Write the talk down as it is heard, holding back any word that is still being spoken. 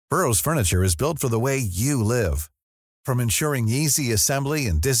Burrow's furniture is built for the way you live. From ensuring easy assembly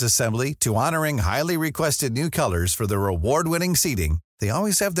and disassembly to honoring highly requested new colors for their award-winning seating, they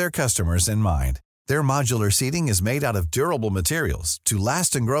always have their customers in mind. Their modular seating is made out of durable materials to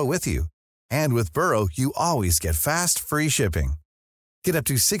last and grow with you. And with Burrow, you always get fast, free shipping. Get up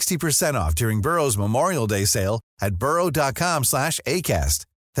to 60% off during Burrow's Memorial Day sale at burrow.com/ACAST.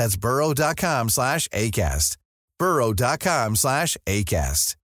 That's burrow.com/ACAST.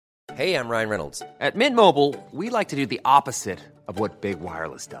 burrow.com/ACAST. Hey, I'm Ryan Reynolds. At Mint Mobile, we like to do the opposite of what Big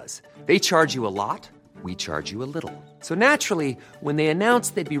Wireless does. They charge you a lot, we charge you a little. So naturally, when they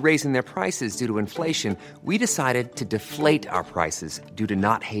announced they'd be raising their prices due to inflation, we decided to deflate our prices due to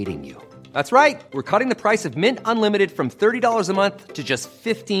not hating you. That's right. We're cutting the price of Mint Unlimited from $30 a month to just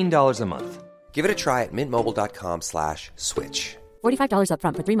 $15 a month. Give it a try at mintmobile.com/switch. $45 up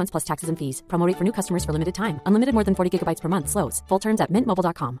front for 3 months plus taxes and fees. Promo rate for new customers for limited time. Unlimited more than 40 gigabytes per month. Slows full terms at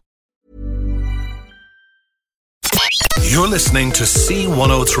mintmobile.com. You're listening to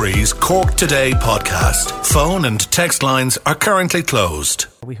C103's Cork Today podcast. Phone and text lines are currently closed.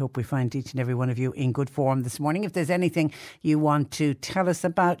 We hope we find each and every one of you in good form this morning. If there's anything you want to tell us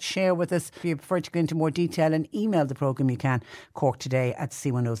about, share with us. If you prefer to go into more detail and email the programme, you can,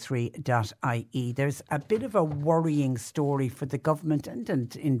 corktoday@c103.ie. There's a bit of a worrying story for the government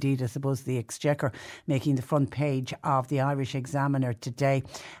and indeed, I suppose, the Exchequer, making the front page of the Irish Examiner today.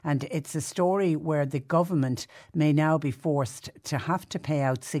 And it's a story where the government may now be forced to have to pay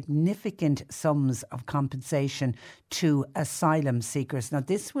out significant sums of compensation to asylum seekers. Now,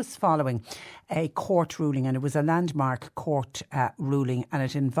 this was following a court ruling, and it was a landmark court ruling, and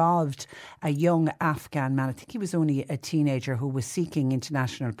it involved a young Afghan man. I think he was only a teenager who was seeking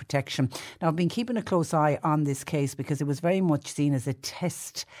international protection. Now, I've been keeping a close eye on this case because it was very much seen as a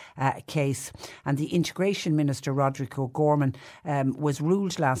test case, and the Integration Minister, Roderick O'Gorman, was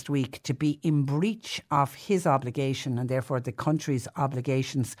ruled last week to be in breach of his obligation, and therefore the country's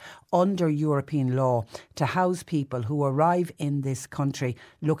obligations under European law, to house people who arrive in this country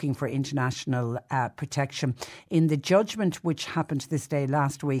looking for international protection. In the judgment which happened this day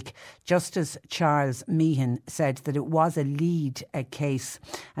last week, Justice Charles Meehan said that it was a lead case,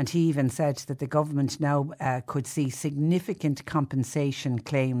 and he even said that the government now could see significant compensation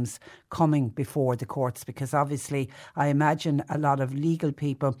claims coming before the courts, because obviously I imagine a lot of legal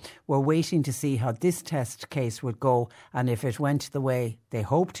people were waiting to see how this test case would go, and if it went the way they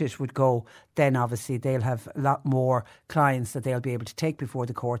hoped it would go, then obviously they'll have a lot more clients that they'll be able to take before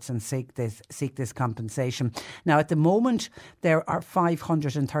the courts and seek this compensation. Now, at the moment, there are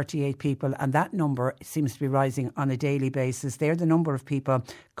 538 people, and that number seems to be rising on a daily basis. They're the number of people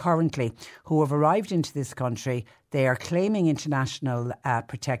currently who have arrived into this country. They are claiming international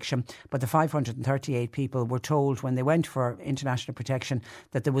protection, but the 538 people were told when they went for international protection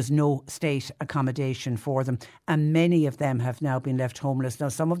that there was no state accommodation for them, and many of them have now been left homeless. Now,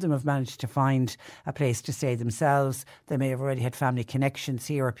 some of them have managed to find a place to stay themselves. They may have already had family connections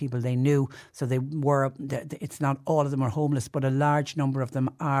here or people they knew, so they were. It's not all of them are homeless, but a large number of them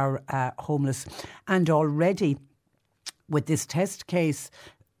are homeless. And already, with this test case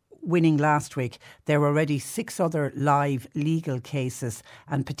winning last week, there were already 6 other live legal cases,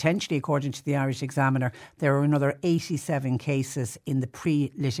 and potentially, according to the Irish Examiner, there are another 87 cases in the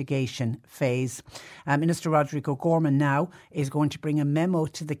pre-litigation phase. Minister Roderick O'Gorman now is going to bring a memo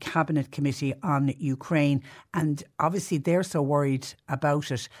to the Cabinet Committee on Ukraine, and obviously they're so worried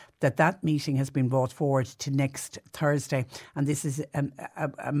about it that meeting has been brought forward to next Thursday. And this is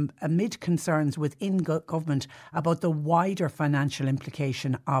amid concerns within government about the wider financial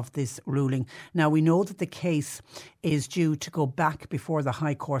implication of this ruling. Now, we know that the case is due to go back before the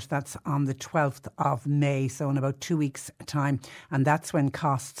High Court. That's on the 12th of May, so in about 2 weeks' time. And that's when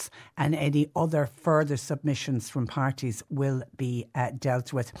costs and any other further submissions from parties will be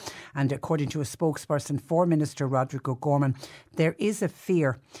dealt with. And according to a spokesperson for Minister Roderick O'Gorman, there is a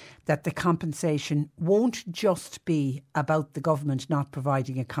fear that the compensation won't just be about the government not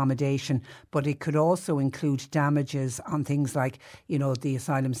providing accommodation, but it could also include damages on things like, you know, the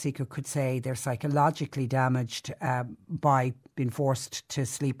asylum seeker could say they're psychologically damaged by being forced to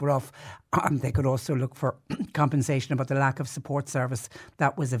sleep rough. They could also look for compensation about the lack of support service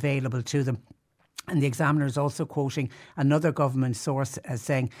that was available to them. And the Examiner is also quoting another government source as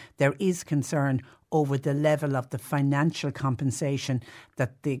saying there is concern over the level of the financial compensation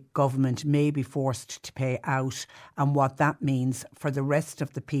that the government may be forced to pay out, and what that means for the rest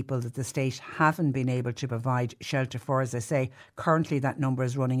of the people that the state haven't been able to provide shelter for. As I say, currently that number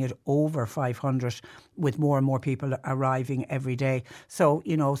is running at over 500, with more and more people arriving every day. So,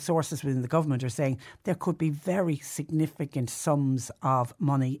 sources within the government are saying there could be very significant sums of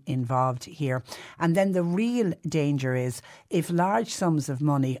money involved here. And then the real danger is if large sums of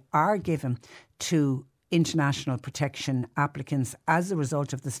money are given to international protection applicants as a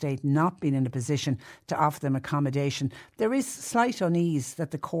result of the state not being in a position to offer them accommodation, there is slight unease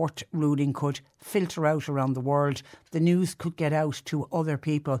that the court ruling could filter out around the world. The news could get out to other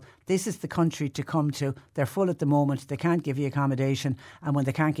people. This is the country to come to. They're full at the moment. They can't give you accommodation. And when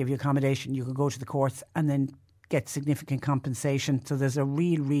they can't give you accommodation, you can go to the courts and then get significant compensation. So there's a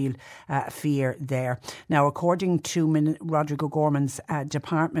real fear there. Now, according to Rodrigo Gorman's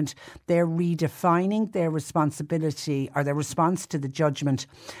department, they're redefining their responsibility or their response to the judgment.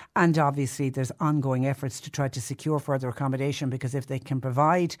 And obviously there's ongoing efforts to try to secure further accommodation, because if they can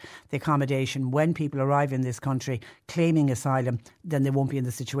provide the accommodation when people arrive in this country claiming asylum, then they won't be in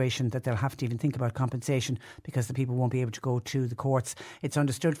the situation that they'll have to even think about compensation, because the people won't be able to go to the courts. It's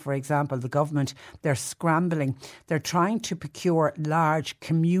understood, for example, the government, they're scrambling. They're trying to procure large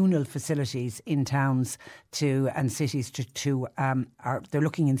communal facilities in towns and cities they're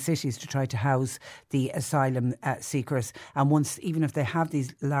looking in cities to try to house the asylum seekers. And once, even if they have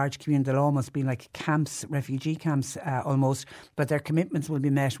these large communal, they'll almost be like camps, refugee camps almost, but their commitments will be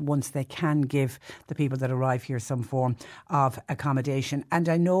met once they can give the people that arrive here some form of accommodation. And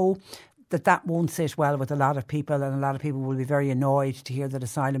I know that won't sit well with a lot of people, and a lot of people will be very annoyed to hear that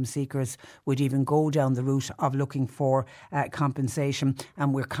asylum seekers would even go down the route of looking for compensation.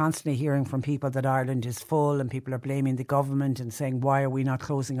 And we're constantly hearing from people that Ireland is full, and people are blaming the government and saying, why are we not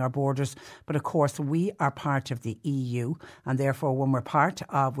closing our borders? But of course, we are part of the EU, and therefore when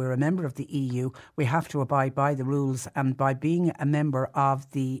we're a member of the EU, we have to abide by the rules. And by being a member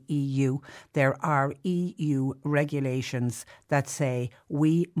of the EU, there are EU regulations that say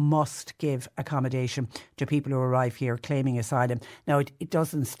we must give accommodation to people who arrive here claiming asylum. Now, it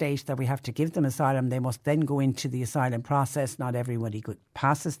doesn't state that we have to give them asylum. They must then go into the asylum process. Not everybody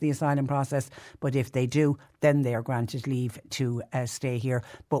passes the asylum process, but if they do, then they are granted leave to stay here.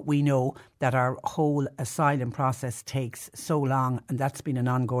 But we know that our whole asylum process takes so long, and that's been an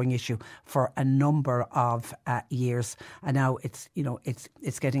ongoing issue for a number of years. And now it's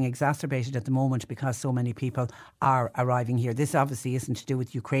getting exacerbated at the moment because so many people are arriving here. This obviously isn't to do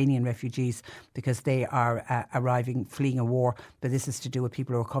with Ukrainian refugees, because they are arriving, fleeing a war, but this is to do with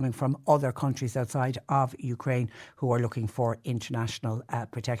people who are coming from other countries outside of Ukraine who are looking for international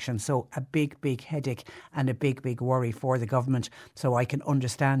protection. So a big headache and a big worry for the government. So I can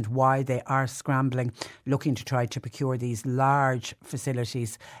understand why they are scrambling, looking to try to procure these large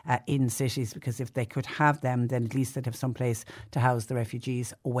facilities in cities, because if they could have them, then at least they'd have some place to house the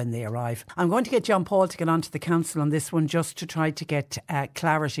refugees when they arrive. I'm going to get John Paul to get onto the council on this one, just to try to get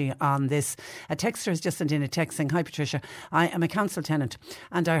clarity on this. A texter has just sent in a text saying, hi Patricia, I am a council tenant,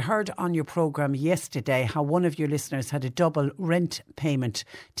 and I heard on your programme yesterday how one of your listeners had a double rent payment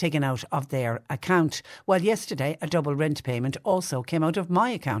taken out of their account. Well, yesterday a double rent payment also came out of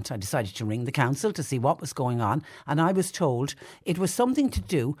my account. I decided to ring the council to see what was going on, and I was told it was something to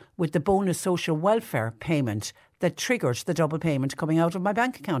do with the bonus social welfare payment that triggered the double payment coming out of my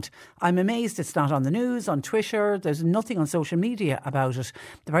bank account. I'm amazed it's not on the news, on Twitter. There's nothing on social media about it.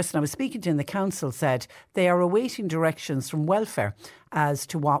 The person I was speaking to in the council said they are awaiting directions from welfare as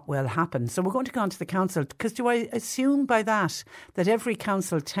to what will happen. So we're going to go on to the council, because do I assume by that every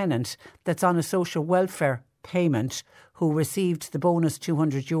council tenant that's on a social welfare payment who received the bonus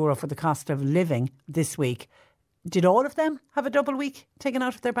 €200 for the cost of living this week, did all of them have a double week taken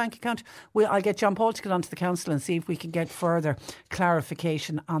out of their bank account? I'll get John Paul to get onto the council and see if we can get further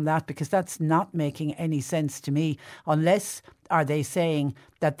clarification on that, because that's not making any sense to me. Unless, are they saying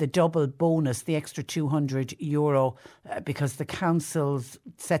that the double bonus, the extra €200, because the councils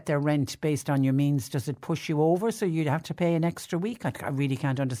set their rent based on your means, does it push you over so you'd have to pay an extra week? I really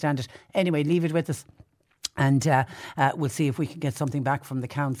can't understand it. Anyway, leave it with us. And we'll see if we can get something back from the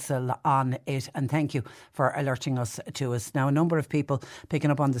council on it. And thank you for alerting us to us. Now, a number of people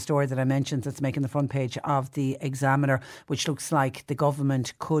picking up on the story that I mentioned that's making the front page of the Examiner, which looks like the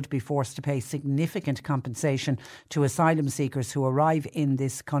government could be forced to pay significant compensation to asylum seekers who arrive in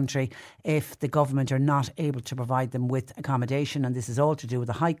this country if the government are not able to provide them with accommodation. And this is all to do with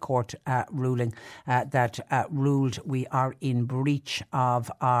the High Court ruling that ruled we are in breach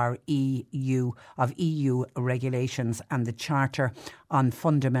of our EU EU regulations and the Charter on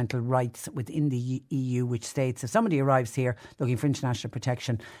Fundamental Rights within the EU, which states if somebody arrives here looking for international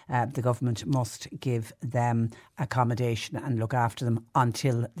protection, the government must give them accommodation and look after them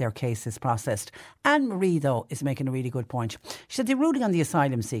until their case is processed. Anne-Marie, though, is making a really good point. She said the ruling on the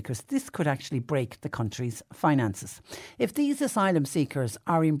asylum seekers, this could actually break the country's finances. If these asylum seekers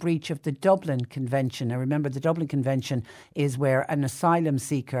are in breach of the Dublin Convention, now remember the Dublin Convention is where an asylum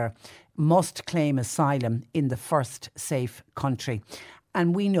seeker must claim asylum in the first safe country.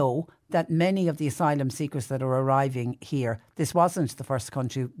 And we know that many of the asylum seekers that are arriving here, this wasn't the first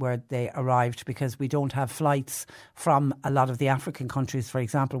country where they arrived, because we don't have flights from a lot of the African countries, for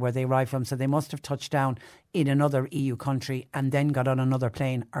example, where they arrived from. So they must have touched down in another EU country and then got on another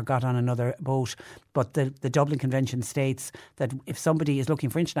plane or got on another boat. But the Dublin Convention states that if somebody is looking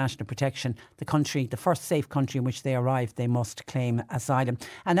for international protection, the country, the first safe country in which they arrive, they must claim asylum.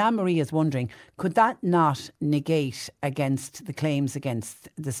 And Anne-Marie is wondering, could that not negate against the claims against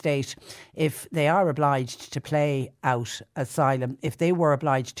the state if they are obliged to pay out asylum? If they were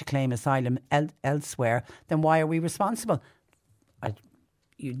obliged to claim asylum elsewhere, then why are we responsible?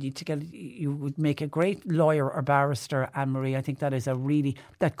 You would make a great lawyer or barrister, Anne-Marie. I think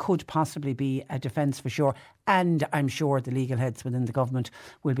that could possibly be a defence for sure. And I'm sure the legal heads within the government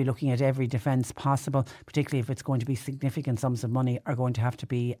will be looking at every defence possible, particularly if it's going to be significant sums of money are going to have to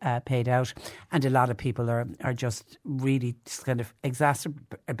be paid out. And a lot of people are just really kind of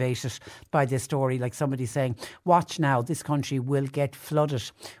exacerbated by this story. Like somebody saying, watch now, this country will get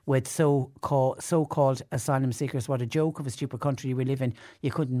flooded with so-called asylum seekers. What a joke of a stupid country we live in. You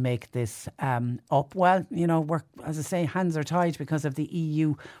couldn't make this up. Well, we're, as I say, hands are tied because of the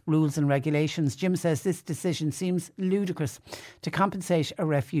EU rules and regulations. Jim says this decision seems ludicrous to compensate a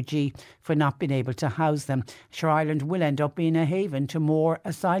refugee for not being able to house them. Sure, Ireland will end up being a haven to more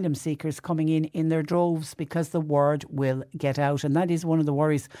asylum seekers coming in their droves because the word will get out. And that is one of the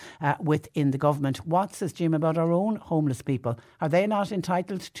worries within the government. What says Jim about our own homeless people? Are they not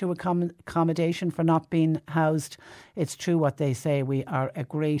entitled to accommodation for not being housed? It's true what they say. We are a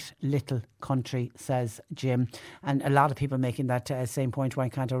great little country, says Jim. And a lot of people making that same point. Why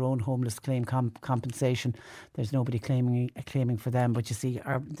can't our own homeless claim compensation? There's nobody claiming for them. But you see,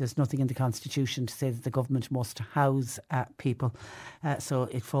 there's nothing in the Constitution to say that the government must house people. So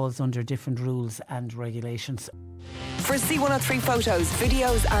it falls under different rules and regulations. For C103 photos,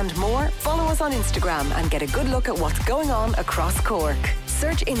 videos and more, follow us on Instagram and get a good look at what's going on across Cork.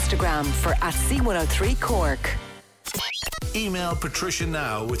 Search Instagram for @C103 Cork. Email Patricia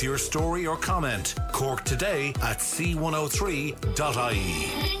now with your story or comment.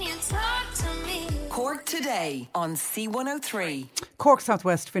 CorkToday@c103.ie. Cork Today on C103. Cork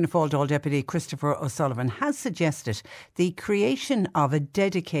Southwest Fianna Fáil Dáil Deputy Christopher O'Sullivan has suggested the creation of a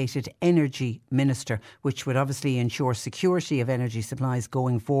dedicated energy minister, which would obviously ensure security of energy supplies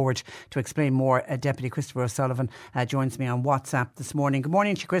going forward. To explain more, Deputy Christopher O'Sullivan joins me on WhatsApp this morning. Good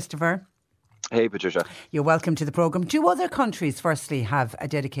morning to you, Christopher. Hey, Patricia. You're welcome to the programme. Do other countries, firstly, have a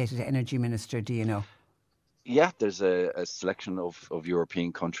dedicated energy minister, do you know? Yeah, there's a selection of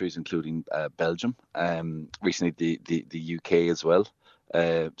European countries, including Belgium. Recently, the UK as well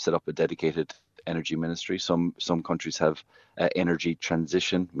set up a dedicated energy ministry. Some countries have energy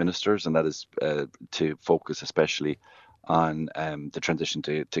transition ministers, and that is to focus especially on the transition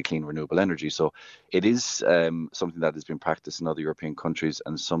to clean renewable energy. So it is something that has been practiced in other European countries,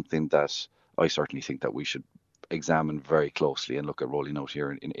 and something that I certainly think that we should examine very closely and look at rolling out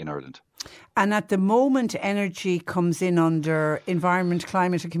here in Ireland. And at the moment, energy comes in under environment,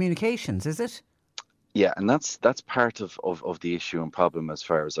 climate and communications, is it? Yeah, and that's part of the issue and problem as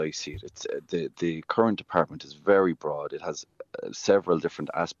far as I see it. It's the current department is very broad. It has several different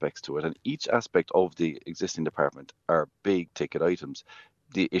aspects to it, and each aspect of the existing department are big ticket items.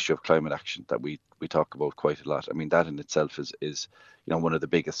 The issue of climate action that we talk about quite a lot. I mean, that in itself is one of the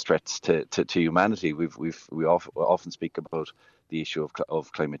biggest threats to humanity. We often speak about the issue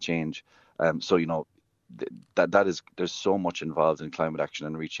of climate change. That is, there's so much involved in climate action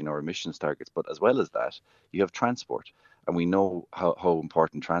and reaching our emissions targets. But as well as that, you have transport, and we know how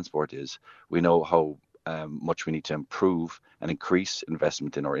important transport is. We know how much we need to improve and increase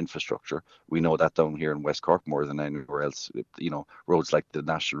investment in our infrastructure. We know that down here in West Cork more than anywhere else. Roads like the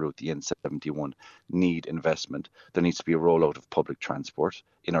national route, the N71, need investment. There needs to be a rollout of public transport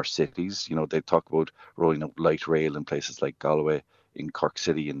in our cities. They talk about rolling out light rail in places like Galway, in Cork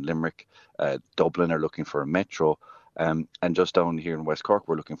City, in Limerick. Dublin are looking for a metro. And just down here in West Cork,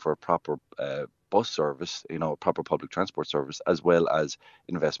 we're looking for a proper bus service, a proper public transport service, as well as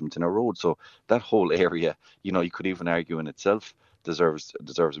investment in a road. So that whole area, you could even argue in itself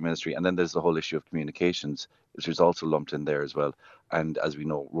deserves a ministry. And then there's the whole issue of communications, which is also lumped in there as well. And as we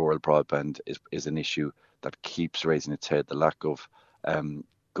know, rural broadband is an issue that keeps raising its head, the lack of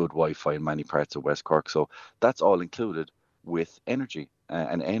good Wi-Fi in many parts of West Cork. So that's all included with energy.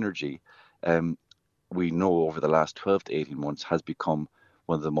 And energy, we know over the last 12 to 18 months has become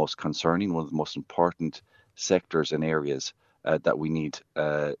one of the most concerning, one of the most important sectors and areas that we need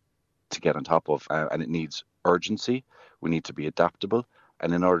to get on top of. And it needs urgency. We need to be adaptable.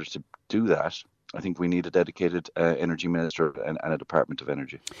 And in order to do that, I think we need a dedicated energy minister and a Department of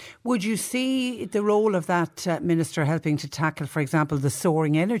Energy. Would you see the role of that minister helping to tackle, for example, the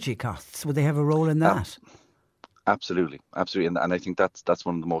soaring energy costs? Would they have a role in that? Absolutely. And I think that's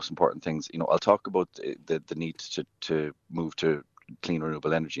one of the most important things. I'll talk about the need to move to clean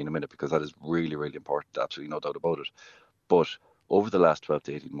renewable energy in a minute, because that is really, really important. Absolutely no doubt about it. But over the last 12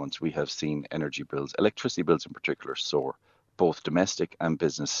 to 18 months, we have seen energy bills, electricity bills in particular, soar. Both domestic and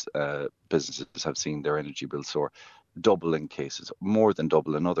businesses have seen their energy bills soar, double in cases, more than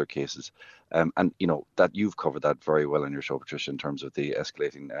double in other cases. And that you've covered that very well on your show, Patricia, in terms of the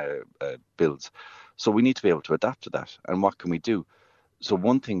escalating bills. So we need to be able to adapt to that. And what can we do? So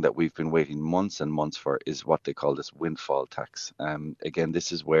one thing that we've been waiting months and months for is what they call this windfall tax. Again,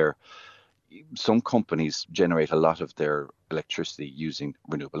 this is where some companies generate a lot of their electricity using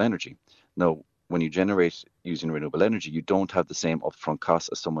renewable energy. Now, when you generate using renewable energy, you don't have the same upfront costs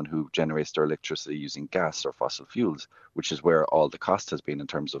as someone who generates their electricity using gas or fossil fuels, which is where all the cost has been in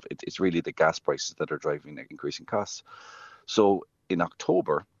terms of it's really the gas prices that are driving the increasing costs. So in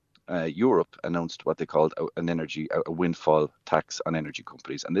October, Europe announced what they called a windfall tax on energy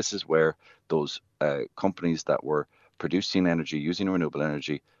companies. And this is where those companies that were producing energy using renewable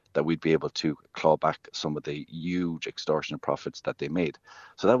energy, that we'd be able to claw back some of the huge extortionate profits that they made.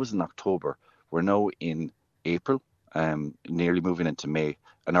 So that was in October. We're now in April, nearly moving into May,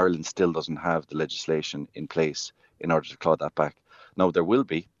 and Ireland still doesn't have the legislation in place in order to claw that back. Now, it will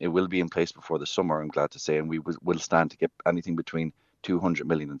be in place before the summer, I'm glad to say, and we will stand to get anything between 200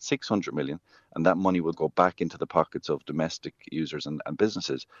 million and 600 million, and that money will go back into the pockets of domestic users and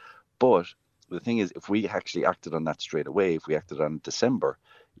businesses. But the thing is, if we actually acted on that straight away, if we acted on December,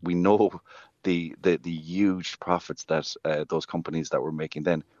 we know the huge profits that those companies that were making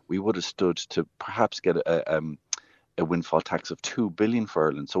then, we would have stood to perhaps get a windfall tax of 2 billion for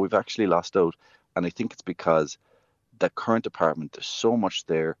Ireland. So we've actually lost out, and I think it's because the current department, there's so much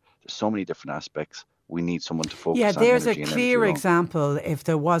there, there's so many different aspects. We need someone to focus on energy. Yeah, there's a clear example. If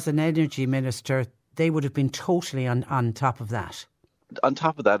there was an energy minister, they would have been totally on top of that. On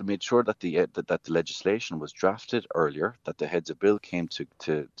top of that, I made sure that the legislation was drafted earlier, that the heads of bill came to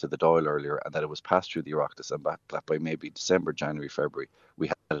the Dáil earlier, and that it was passed through the Oireachtas, and that by maybe December, January, February, we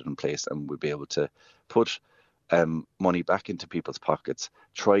had it in place and we'd be able to put money back into people's pockets,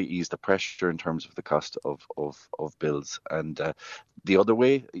 try ease the pressure in terms of the cost of bills. And the other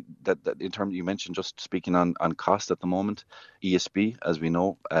way that in terms, you mentioned, just speaking on cost at the moment, ESB, as we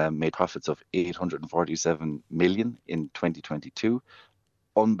know, made profits of 847 million in 2022.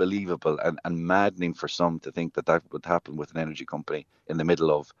 Unbelievable and maddening for some to think that would happen with an energy company in the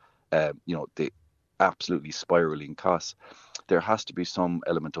middle of the absolutely spiraling costs. There has to be some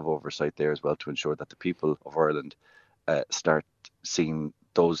element of oversight there as well to ensure that the people of Ireland start seeing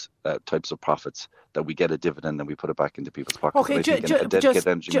those types of profits, that we get a dividend and we put it back into people's pockets. Okay, a dedicated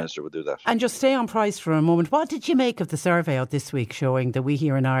energy minister would do that. And just stay on price for a moment. What did you make of the survey out this week showing that we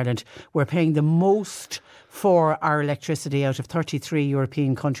here in Ireland were paying the most for our electricity out of 33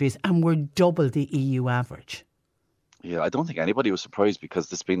 European countries, and we're double the EU average? Yeah, I don't think anybody was surprised, because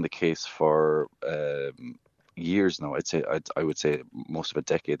this has been the case for years now. I would say most of a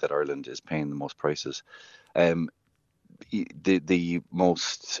decade that Ireland is paying the most prices. The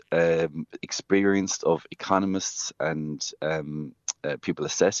most experienced of economists and people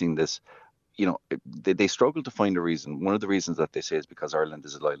assessing this, they struggle to find a reason. One of the reasons that they say is because Ireland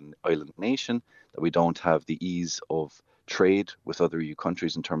is an island nation, that we don't have the ease of trade with other EU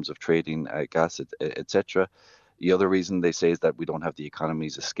countries in terms of trading gas, etc. The other reason they say is that we don't have the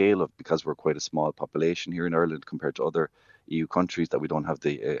economies of scale because we're quite a small population here in Ireland compared to other EU countries, that we don't have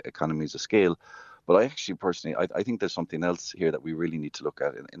the economies of scale. But I actually personally, I think there's something else here that we really need to look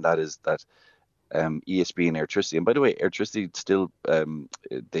at, and that is that ESB and electricity. And by the way, electricity still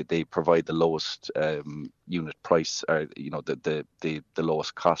they provide the lowest unit price, the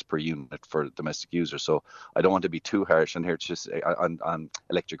lowest cost per unit for domestic users. So I don't want to be too harsh on here. Just on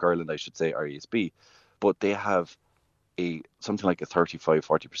Electric Ireland, I should say, or ESB, but they have something like a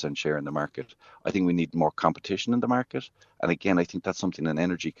 35-40% share in the market. I think we need more competition in the market. And again, I think that's something that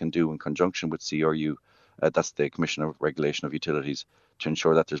energy can do in conjunction with CRU that's the Commission of Regulation of Utilities, to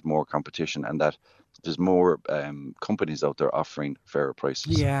ensure that there's more competition and that there's more companies out there offering fairer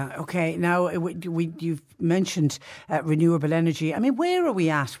prices. Yeah, okay. Now, you've mentioned renewable energy. I mean, where are we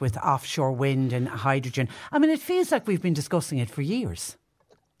at with offshore wind and hydrogen? I mean, it feels like we've been discussing it for years.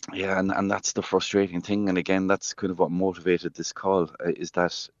 Yeah, and that's the frustrating thing. And again, that's kind of what motivated this call, is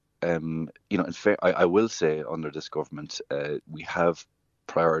that, in fact, I will say under this government, we have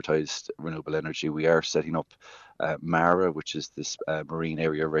prioritised renewable energy. We are setting up MARA, which is this Marine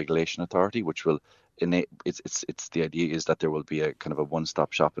Area Regulation Authority, which will it's the idea is that there will be a kind of a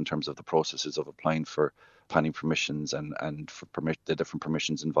one-stop shop in terms of the processes of applying for planning permissions and for the different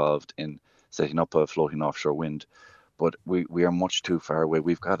permissions involved in setting up a floating offshore wind. But we are much too far away.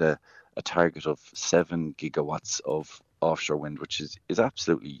 We've got a target of 7 gigawatts of offshore wind, which is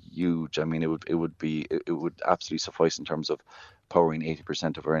absolutely huge. I mean, it would absolutely suffice in terms of powering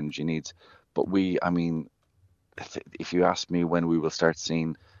 80% of our energy needs. But if you ask me when we will start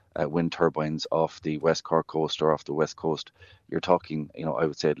seeing wind turbines off the West Cork coast or off the West Coast, you're talking, I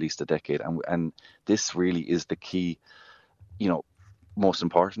would say at least a decade. And this really is the key, most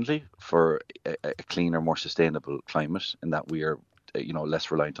importantly, for a cleaner, more sustainable climate, in that we are,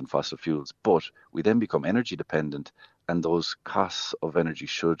 less reliant on fossil fuels. But we then become energy dependent, and those costs of energy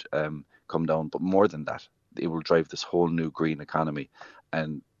should come down. But more than that, it will drive this whole new green economy.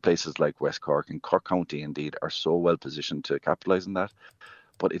 And places like West Cork and Cork County, indeed, are so well positioned to capitalise on that.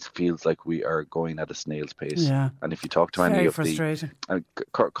 But it feels like we are going at a snail's pace. Yeah. And if you talk to any of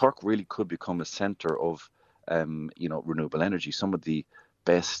Cork really could become a centre of renewable energy. Some of the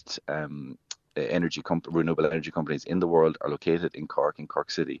best renewable energy companies in the world are located in Cork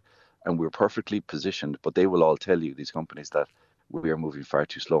City, and we're perfectly positioned. But they will all tell you, these companies, that we are moving far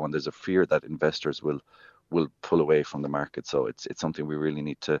too slow, and there's a fear that investors will pull away from the market. So it's something we really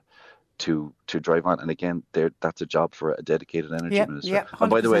need to drive on. And again, that's a job for a dedicated energy minister. Yeah, and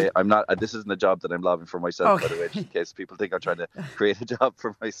by the way, I'm not. This isn't a job that I'm lobbing for myself. Okay. By the way, just in case people think I'm trying to create a job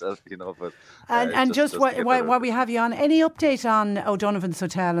for myself, But just while we have you on, any update on O'Donovan's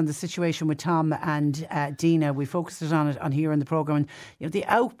Hotel and the situation with Tom and Dina? We focused on it on here in the programme, and the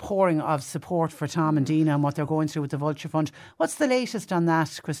outpouring of support for Tom and Dina and what they're going through with the Vulture Fund. What's the latest on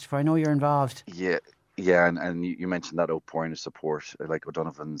that, Christopher? I know you're involved. Yeah, and you mentioned that outpouring of support. Like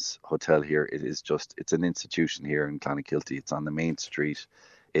O'Donovan's Hotel here, it's an institution here in Clonakilty. It's on the main street.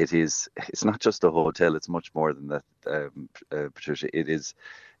 It's not just a hotel, it's much more than that, Patricia. It is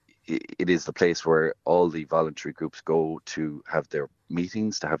the place where all the voluntary groups go to have their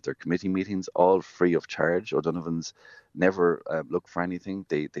meetings, to have their committee meetings, all free of charge. O'Donovan's never look for anything.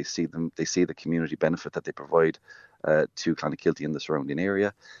 They see the community benefit that they provide to Clonakilty and the surrounding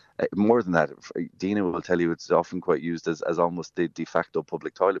area. More than that, Dina will tell you, it's often quite used as almost the de facto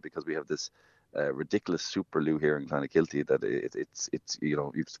public toilet, because we have this ridiculous super loo here in Clonakilty that it's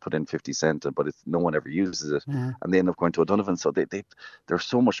you put in 50 cents, but no one ever uses it. Yeah. And they end up going to O'Donovan. So they're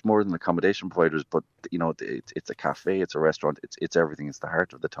so much more than accommodation providers, but it's a cafe, it's a restaurant, it's everything. It's the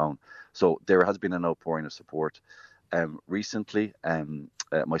heart of the town. So there has been an outpouring of support. Recently,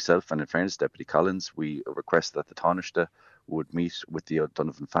 myself and, in fairness, Deputy Collins, we requested that the Taoiseach would meet with the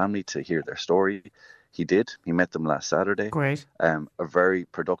O'Donovan family to hear their story. He did. He met them last Saturday. Great. A very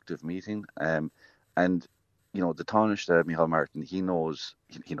productive meeting. And the Taoiseach, Micheál Martin, he knows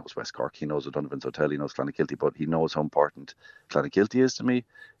West Cork, he knows O'Donovan's Hotel, he knows Clonakilty, but he knows how important Clonakilty is to me.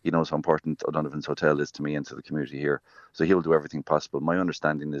 He knows how important O'Donovan's Hotel is to me and to the community here. So he'll do everything possible. My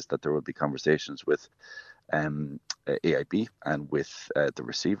understanding is that there will be conversations with AIB and with the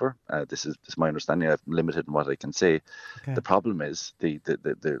receiver. This is my understanding. I'm limited in what I can say. Okay. The problem is the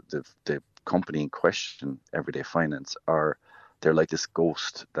company in question, Everyday Finance, they're like this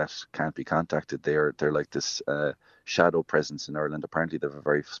ghost that can't be contacted. They're like this shadow presence in Ireland. Apparently they have a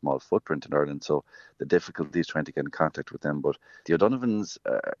very small footprint in Ireland, so the difficulty is trying to get in contact with them. But the O'Donovans,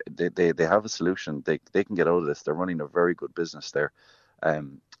 they have a solution. They can get out of this. They're running a very good business there.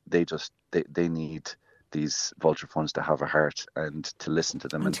 They need these vulture funds to have a heart and to listen to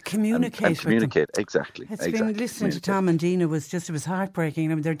them and to communicate and communicate with them. Exactly. Been listening to Tom and Dina it was heartbreaking.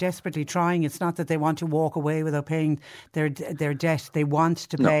 I mean, they're desperately trying. It's not that they want to walk away without paying their debt. They want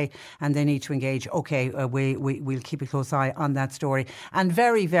to pay, and they need to engage. Okay, we'll keep a close eye on that story. And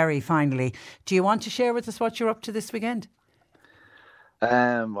very, very finally, do you want to share with us what you're up to this weekend? What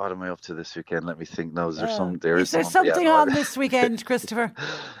am I up to this weekend? Let me think. No, is there something on this weekend, Christopher?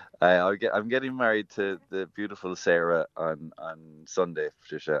 I'm getting married to the beautiful Sarah on Sunday,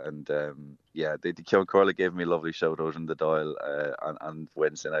 Patricia, and the Cian Corley gave me a lovely shout out in the Dáil on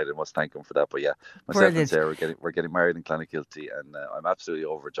Wednesday night. I must thank him for that. But yeah, myself and Sarah we're getting married in Clonakilty, and I'm absolutely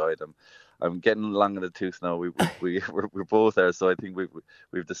overjoyed. I'm getting long in the tooth now. We're both there, so I think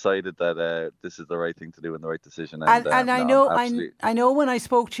we've decided that this is the right thing to do and the right decision. And I know, absolutely. I know when I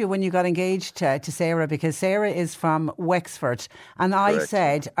spoke to you when you got engaged to Sarah, because Sarah is from Wexford, and I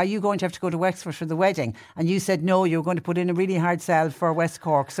said, "Are you going to have to go to Wexford for the wedding?" And you said, "No, you're going to put in a really hard sell for West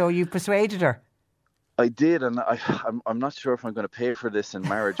Cork." So you persuaded her. I did, and I'm not sure if I'm going to pay for this in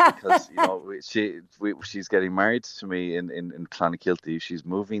marriage because she's getting married to me in Clonakilty. She's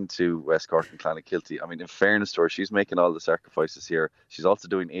moving to West Cork and Clonakilty. I mean, in fairness to her, she's making all the sacrifices here. She's also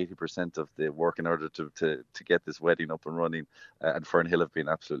doing 80% of the work in order to get this wedding up and running. And Fernhill have been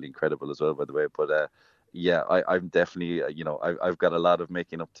absolutely incredible as well, by the way. But yeah, I'm definitely, I've got a lot of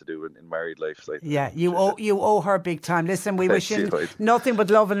making up to do in married life. So yeah, you owe her big time. Listen, we wish you nothing but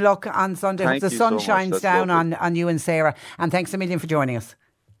love and luck on Sunday. Hope the sun shines down on you and Sarah. And thanks a million for joining us.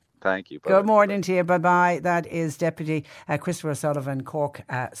 Thank you. Bye. Good morning to you. Bye-bye. That is Deputy Christopher Sullivan, Cork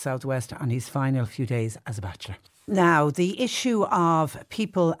Southwest, on his final few days as a bachelor. Now, the issue of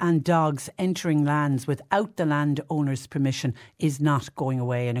people and dogs entering lands without the landowner's permission is not going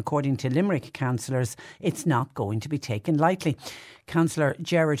away. And according to Limerick councillors, it's not going to be taken lightly. Councillor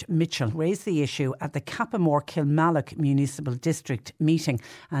Gerard Mitchell raised the issue at the Cappamore Kilmallock Municipal District meeting.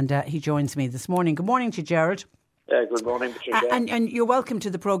 And he joins me this morning. Good morning to you, Gerard. Good morning, Patricia. And you're welcome to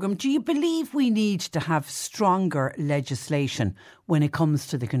the programme. Do you believe we need to have stronger legislation when it comes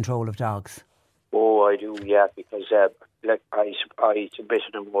to the control of dogs? Oh, I do, yeah, because I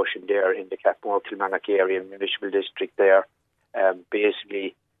submitted a motion there in the Cappamore Kilmallock area municipal district there,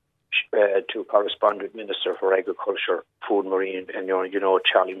 basically to correspond with Minister for Agriculture, Food, Marine, and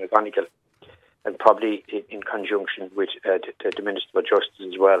Charlie McGonigal, and probably in conjunction with the Minister for Justice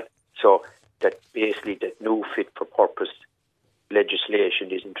as well. So that basically that new fit for purpose legislation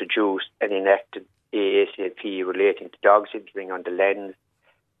is introduced and enacted ASAP relating to dogs entering on the land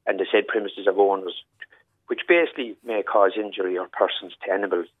and the said premises of owners, which basically may cause injury or persons to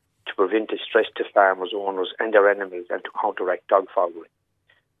animals, to prevent distress to farmers, owners and their animals, and to counteract dog fouling.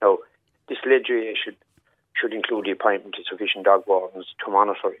 Now, this legislation should include the appointment of sufficient dog wardens to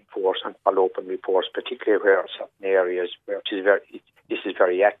monitor, enforce and follow up on reports, particularly where certain areas where this is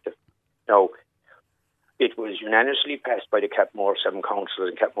very active. Now, it was unanimously passed by the Cappamore 7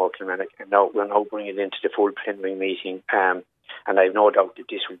 councillors and Cappamore Kilmallock, and now we're bringing it into the full plenary meeting. And I have no doubt that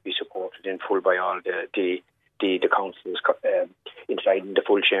this will be supported in full by all the councillors inside the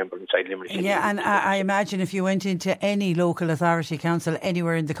full chamber inside Limerick. Yeah, and I imagine if you went into any local authority council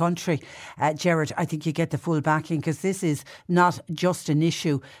anywhere in the country, Gerard, I think you get the full backing, because this is not just an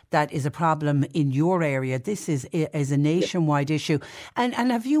issue that is a problem in your area. This is a nationwide issue. And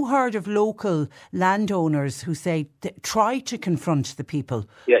have you heard of local landowners who say try to confront the people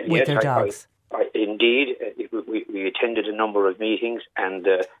with their dogs? Indeed, we attended a number of meetings, and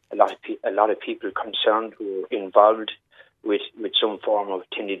a lot of people concerned who were involved with some form of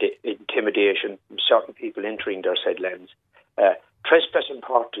intimidation from certain people entering their said lands. Trespassing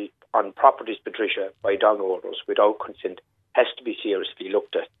on properties, Patricia, by dog owners without consent has to be seriously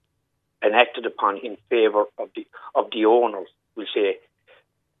looked at and acted upon in favour of the owners. We'll say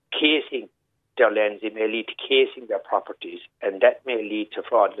casing their lands, it may lead to casing their properties, and that may lead to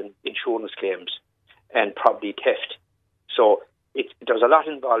fraudulent insurance claims and property theft. So there's a lot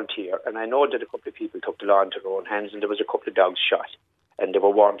involved here, and I know that a couple of people took the law into their own hands, and there was a couple of dogs shot, and they were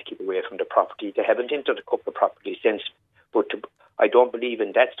warned to keep away from the property. They haven't entered a couple of properties since, but I don't believe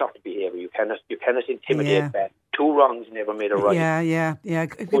in that sort of behaviour. You cannot intimidate that. Two wrongs never made a right. Yeah.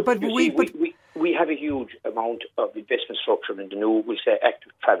 But we have a huge amount of investment structure in the new, we'll say,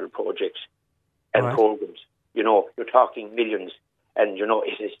 active travel projects and programs. You're talking millions, and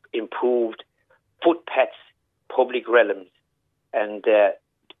it has improved footpaths, public realms, and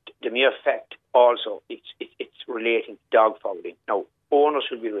the mere fact also it's relating to dog fouling. Now, owners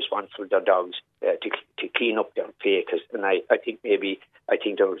should be responsible for their dogs to clean up their faces, and I think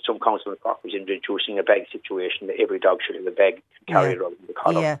there was some council in Cork was introducing a bag situation that every dog should have a bag to carry around in the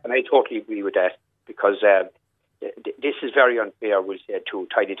collar, and I totally agree with that, because this is very unfair, we'll say, to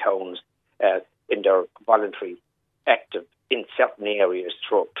tidy towns in their voluntary active in certain areas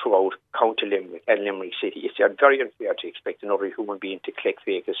throughout County Limerick and Limerick City. It's very unfair to expect another human being to collect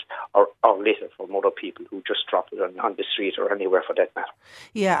vehicles or litter from other people who just drop it on the street or anywhere for that matter.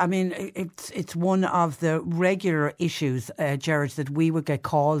 Yeah, I mean, it's one of the regular issues, Gerard, that we would get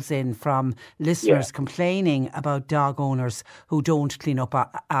calls in from listeners complaining about dog owners who don't clean up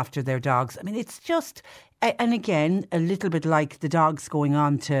after their dogs. I mean, it's just... And again, a little bit like the dogs going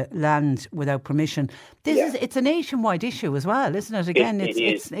on to land without permission. It's a nationwide issue as well, isn't it? Again,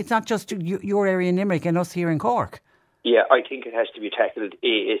 it's not just your area in Limerick and us here in Cork. Yeah, I think it has to be tackled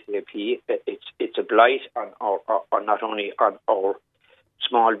ASAP. It's a blight on not only on our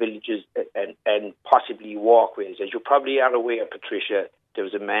small villages and possibly walkways. As you probably are aware, Patricia, there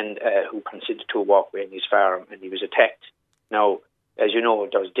was a man who consented to a walkway in his farm and he was attacked. Now, as you know,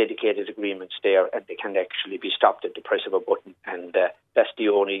 there's dedicated agreements there and they can actually be stopped at the press of a button, and that's the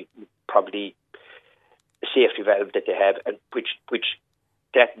only probably safety valve that they have, and which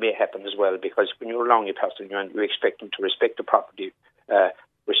that may happen as well, because when you're allowing a person and you expect them to respect the property,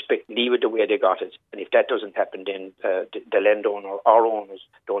 leave it the way they got it, and if that doesn't happen, then the landowner or owners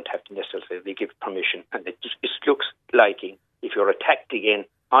don't have to necessarily give permission. And it looks like if you're attacked again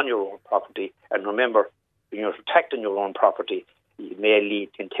on your own property, and remember, when you're attacked on your own property, it may lead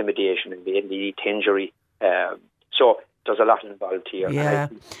to intimidation and may lead to injury. So there's a lot involved here. Yeah.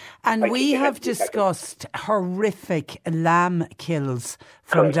 And we have discussed horrific lamb kills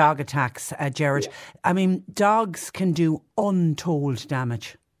from dog attacks, Gerard. Yeah. I mean, dogs can do untold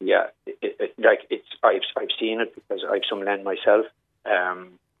damage. Yeah, I've seen it because I've some land myself.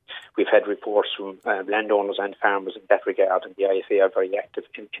 We've had reports from landowners and farmers in that regard, and the IFA are very active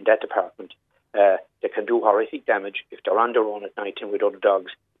in that department. They can do horrific damage. If they're on their own at night and with other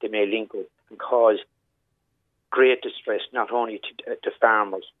dogs, they may link up and cause great distress, not only to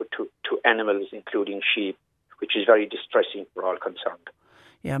farmers, but to animals, including sheep, which is very distressing for all concerned.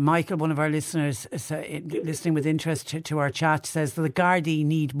 Yeah, Michael, one of our listeners, listening with interest to our chat, says that the Gardaí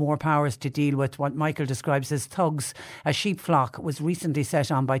need more powers to deal with what Michael describes as thugs. A sheep flock was recently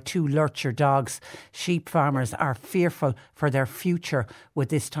set on by 2 lurcher dogs. Sheep farmers are fearful for their future with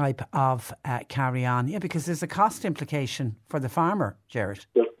this type of carry-on. Yeah, because there's a cost implication for the farmer, Gerard.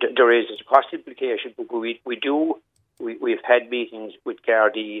 There is a cost implication, but we've had meetings with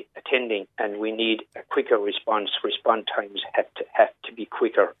Gardaí attending, and we need a quicker response. Response times have to be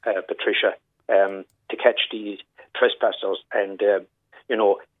quicker, Patricia, to catch these trespassers. And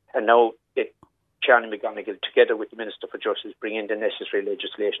and now Charlie McGonigal, together with the Minister for Justice, bring in the necessary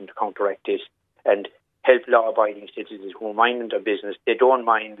legislation to counteract this and help law-abiding citizens who are minding their business. They don't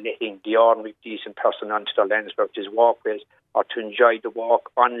mind letting the ordinary, decent person onto their lands, whether it's walkways or to enjoy the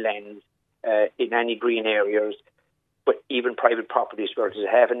walk on lands in any green areas. But even private properties where there's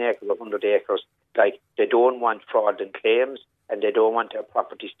half an acre or 100 acres, they don't want fraudulent claims and they don't want their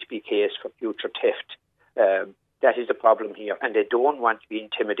properties to be cased for future theft. That is the problem here, and they don't want to be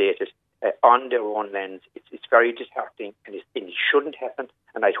intimidated on their own lands. It's very disheartening, and it shouldn't happen.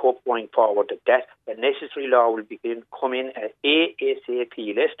 And I hope going forward that the necessary law will come in at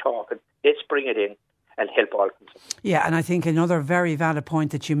ASAP. Let's talk and let's bring it in and help all concerned. Yeah, and I think another very valid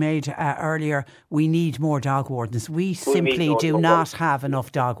point that you made earlier, we need more dog wardens. We simply do not have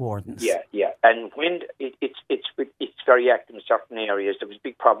enough dog wardens. Yeah. And when it's very active in certain areas, there was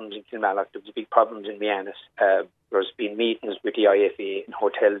big problems in Kilmallock, there was big problems in Mianus. There's been meetings with the IFA in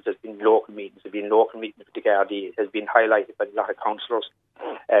hotels, there's been local meetings, with the Gardaí. It has been highlighted by a lot of councillors.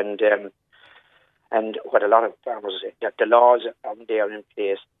 And what a lot of farmers say, that the laws are there in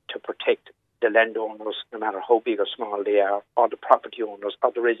place to protect the landowners, no matter how big or small they are, or the property owners,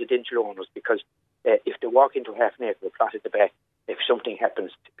 or the residential owners, because if they walk into half an acre plot at the back, if something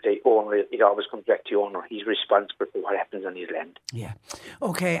happens to the owner, it always comes back to the owner. He's responsible for what happens on his land. Yeah.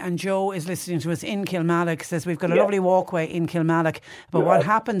 OK, and Joe is listening to us in Kilmallock, says we've got a lovely walkway in Kilmallock, but what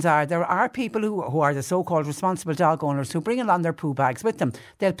happens there are people who are the so-called responsible dog owners who bring along their poo bags with them.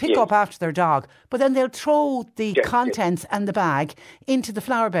 They'll pick up after their dog, but then they'll throw the contents and the bag into the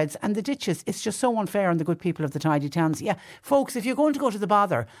flower beds and the ditches. It's just so unfair on the good people of the tidy towns. Yeah, folks, if you're going to go to the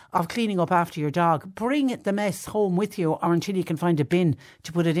bother of cleaning up after your dog, bring the mess home with you, or until you can find a bin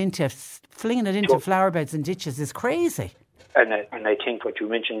to put it into. Flinging it into flower beds and ditches is crazy. And I think what you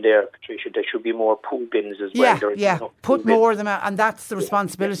mentioned there, Patricia, there should be more poo bins as well. Yeah, put more of them out, and that's the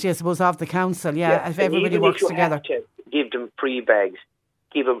responsibility, I suppose, of the council. Yeah, if everybody works together. Have to give them free bags.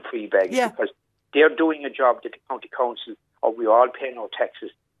 Give them free bags because they're doing a job that the county council, or we all pay no taxes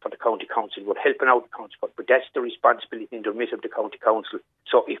for the county council. We're helping out the council, but that's the responsibility in the remit of the county council.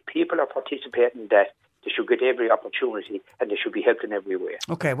 So if people are participating in that, they should get every opportunity and they should be helped in every way.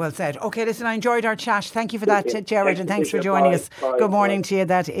 OK, well said. OK, listen, I enjoyed our chat. Thank you for that, Gerard, and thanks for joining us. Good morning to you.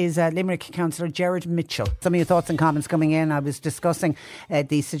 That is Limerick Councillor Gerard Mitchell. Some of your thoughts and comments coming in. I was discussing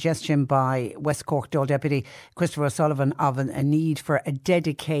the suggestion by West Cork Dáil Deputy Christopher O'Sullivan of a need for a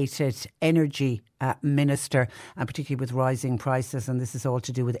dedicated energy Minister, and particularly with rising prices, and this is all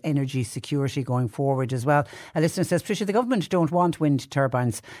to do with energy security going forward as well. A listener says, Patricia, the government don't want wind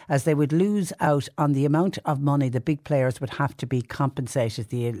turbines as they would lose out on the amount of money the big players would have to be compensated.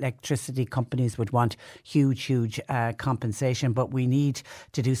 The electricity companies would want huge compensation, but we need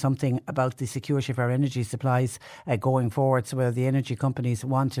to do something about the security of our energy supplies going forward. So whether the energy companies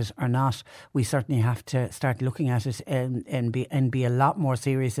want it or not, we certainly have to start looking at it and be a lot more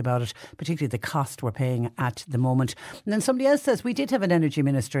serious about it, particularly the cost we're paying at the moment. And then somebody else says, we did have an energy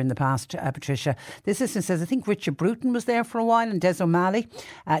minister in the past, Patricia. This listener says, I think Richard Bruton was there for a while, and Des O'Malley.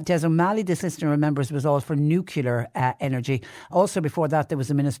 Des O'Malley, this listener remembers, was all for nuclear energy. Also before that, there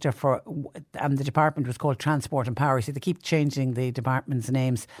was a minister for, the department was called Transport and Power. So they keep changing the department's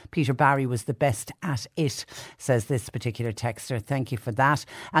names. Peter Barry was the best at it, says this particular texter. Thank you for that.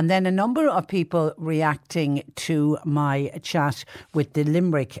 And then a number of people reacting to my chat with the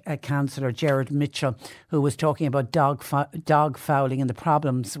Limerick councillor, Gerard Mitchell, who was talking about dog fouling and the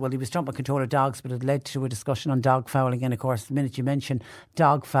problems. Well, he was talking about control of dogs, but it led to a discussion on dog fouling. And of course, the minute you mention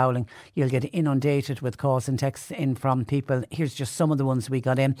dog fouling, you'll get inundated with calls and texts in from people. Here's just some of the ones we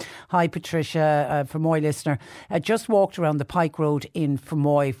got in. Hi, Patricia, Fermoy listener. Just walked around the Pike Road in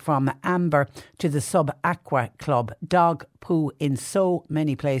Fermoy from Amber to the Sub Aqua Club. Dog poo in so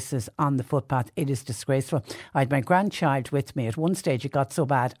many places on the footpath. It is disgraceful. I had my grandchild with me. At one stage it got so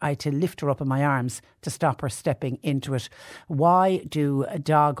bad I had to lift her up in my arms to stop her stepping into it. Why do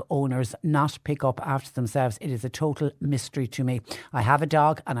dog owners not pick up after themselves? It is a total mystery to me. I have a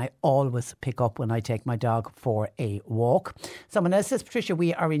dog and I always pick up when I take my dog for a walk. Someone else says, Patricia,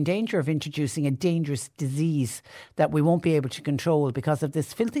 we are in danger of introducing a dangerous disease that we won't be able to control because of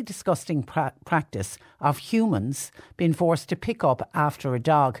this filthy, disgusting practice of humans being forced to pick up after a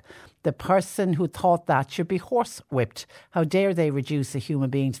dog. The person who thought that should be horsewhipped. How dare they reduce a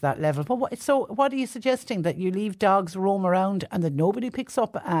human being to that level? But what are you suggesting? That you leave dogs roam around and that nobody picks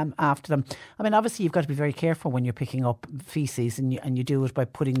up after them? I mean, obviously you've got to be very careful when you're picking up faeces, and you do it by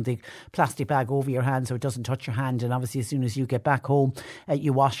putting the plastic bag over your hand so it doesn't touch your hand. And obviously as soon as you get back home,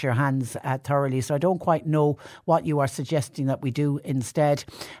 you wash your hands thoroughly. So I don't quite know what you are suggesting that we do instead.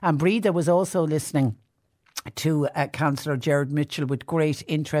 And Breather was also listening to Councillor Gerard Mitchell with great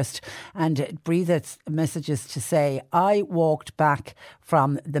interest, and breathed messages to say, I walked back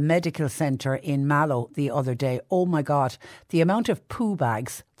from the medical centre in Mallow the other day. Oh my God, the amount of poo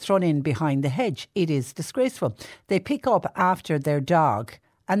bags thrown in behind the hedge, it is disgraceful. They pick up after their dog,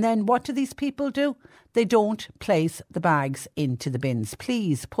 and then what do these people do? They don't place the bags into the bins.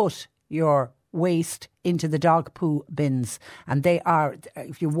 Please put your waste into the dog poo bins, and they are,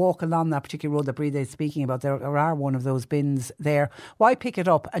 if you walk along that particular road that Breathe is speaking about, there are one of those bins there. Why pick it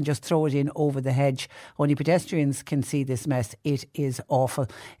up and just throw it in over the hedge? Only pedestrians can see this mess. It is awful.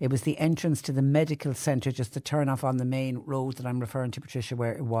 It was the entrance to the medical centre, just the turn off on the main road that I'm referring to, Patricia,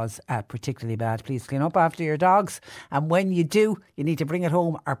 where it was particularly bad. Please clean up after your dogs, and when you do, you need to bring it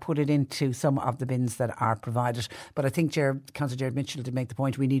home or put it into some of the bins that are provided. But I think Councillor Gerard Mitchell did make the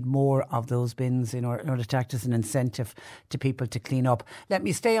point, we need more of those bins in order to act as an incentive to people to clean up. Let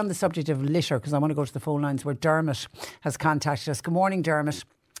me stay on the subject of litter because I want to go to the phone lines where Dermot has contacted us. Good morning, Dermot.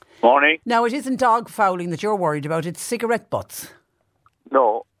 Morning. Now, it isn't dog fouling that you're worried about, it's cigarette butts.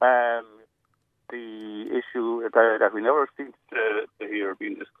 No, the issue that we never seem to hear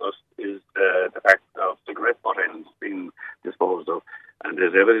being discussed is the fact of cigarette butt ends being disposed of. And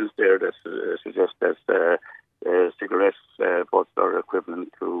there's evidence there that suggests that cigarette butts are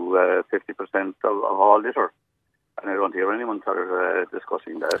equivalent to 50% of all litter. And I don't hear anyone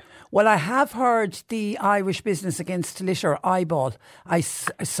discussing that. Well, I have heard the Irish Business Against Litter, Eyeball. I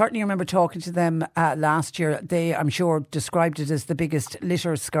certainly remember talking to them last year. They, I'm sure, described it as the biggest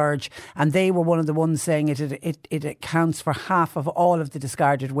litter scourge, and they were one of the ones saying it accounts for half of all of the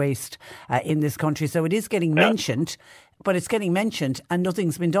discarded waste in this country. So it is getting mentioned, but it's getting mentioned and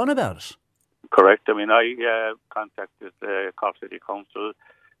nothing's been done about it. Correct. I mean, I contacted the Cork City Council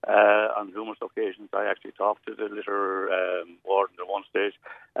on numerous occasions. I actually talked to the litter warden at one stage,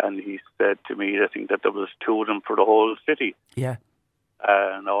 and he said to me, I think that there was 2 of them for the whole city. Yeah.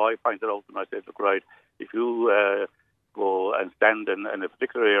 Now I pointed out and I said, look, right, if you go and stand in a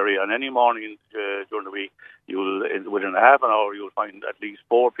particular area on any morning during the week, you'll within a half an hour you'll find at least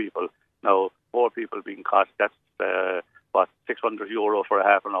 4 people. Now 4 people being cost, that's €600 for a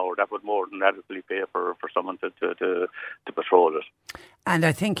half an hour. That would more than adequately pay for someone to patrol it. And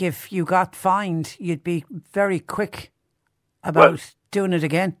I think if you got fined, you'd be very quick about doing it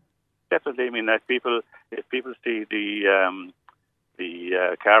again. Definitely. I mean, if people see the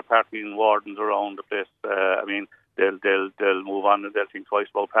car parking wardens around the place, I mean, they'll move on and they'll think twice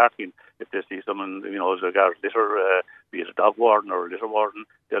about parking. If they see someone, as regards litter, be it a dog warden or a litter warden,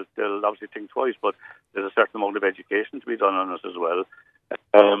 they'll obviously think twice. But there's a certain amount of education to be done on it as well.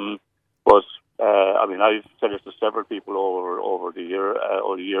 I've said it to several people over the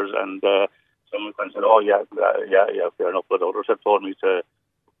years, and someone kind of said, "Oh yeah, fair enough." But others have told me to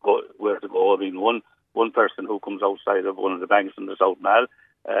go where to go. I mean, one person who comes outside of one of the banks in the South Mall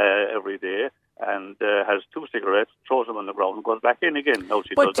every day and has 2 cigarettes, throws them on the ground and goes back in again. Now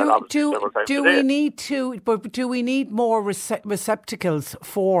she does that obviously several times a day. Do we need more receptacles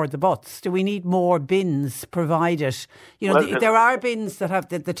for the butts? Do we need more bins provided? There are bins that have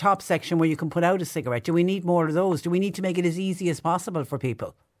the top section where you can put out a cigarette. Do we need more of those? Do we need to make it as easy as possible for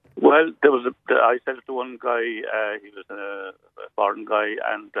people? Well, I said it to one guy, he was a foreign guy,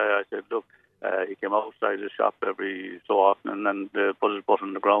 and I said, look, he came outside his shop every so often and put his butt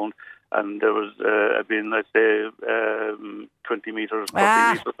on the ground, and there was a bin, let's say, 20 metres,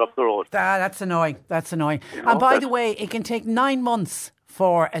 30 metres up the road. That's annoying. And by the way, it can take 9 months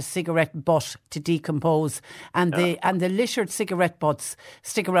for a cigarette butt to decompose, and the littered cigarette butts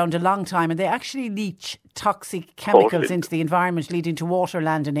stick around a long time, and they actually leach toxic chemicals into the environment, leading to water,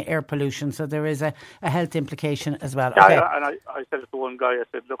 land and air pollution. So there is a health implication as well. Yeah, okay. And I said it to one guy, I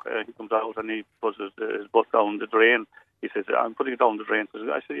said, look, he comes out and he puts his butt down the drain. He says, I'm putting it down the drain.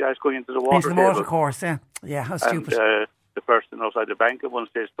 I said, yeah, it's going into the water. Into the water course, yeah. Yeah, how stupid. And, the person outside the bank at one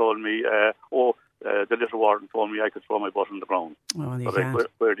stage told me, the little warden told me I could throw my butt on the ground. Well, you can't.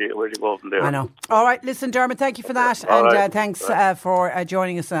 Where do you go from there? I know. All right, listen, Dermot, thank you for that. Thanks for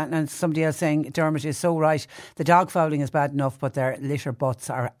joining us. And somebody else saying, Dermot is so right. The dog fouling is bad enough, but their litter butts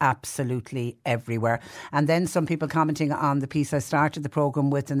are absolutely everywhere. And then some people commenting on the piece I started the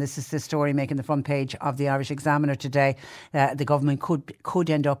programme with, and this is the story making the front page of the Irish Examiner today. The government could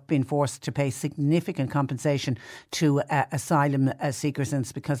end up being forced to pay significant compensation to asylum seekers, and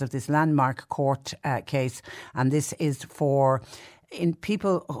it's because of this landmark court case. And this is for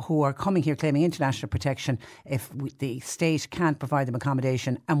people who are coming here claiming international protection. If the state can't provide them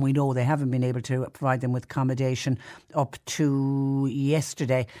accommodation, and we know they haven't been able to provide them with accommodation up to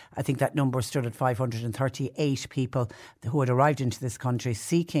yesterday, I think that number stood at 538 people who had arrived into this country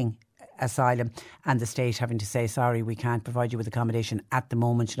seeking asylum, and the state having to say, sorry, we can't provide you with accommodation at the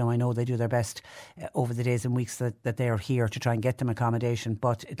moment. I know they do their best over the days and weeks that they are here to try and get them accommodation,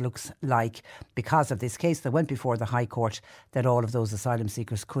 but it looks like because of this case that went before the High Court, that all of those asylum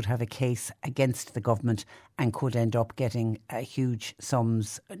seekers could have a case against the government and could end up getting huge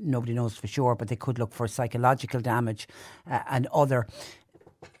sums. Nobody knows for sure, but they could look for psychological damage and other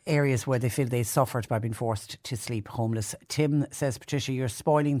areas where they feel they suffered by being forced to sleep homeless. Tim says, Patricia, you're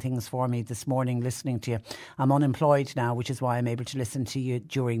spoiling things for me this morning listening to you. I'm unemployed now, which is why I'm able to listen to you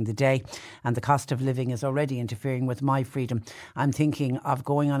during the day, and the cost of living is already interfering with my freedom. I'm thinking of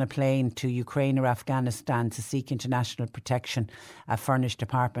going on a plane to Ukraine or Afghanistan to seek international protection. A furnished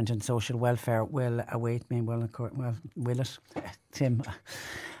apartment and social welfare will await me. Well, will it, Tim?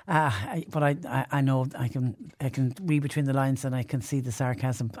 But I know I can read between the lines, and I can see the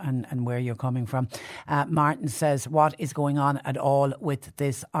sarcasm and where you're coming from. Martin says, what is going on at all with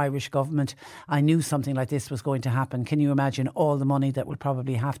this Irish government? I knew something like this was going to happen. Can you imagine all the money that will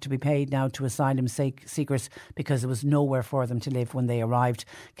probably have to be paid now to asylum seekers because there was nowhere for them to live when they arrived?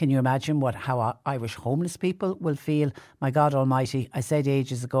 Can you imagine how Irish homeless people will feel? My God almighty, I said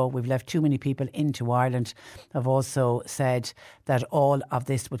ages ago, we've left too many people into Ireland. I've also said that all of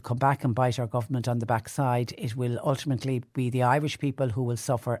this would come back and bite our government on the backside. It will ultimately be the Irish people who will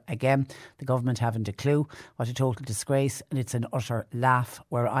suffer again. The government haven't a clue. What a total disgrace, and it's an utter laugh.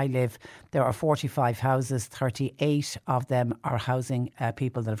 Where I live, there are 45 houses, 38 of them are housing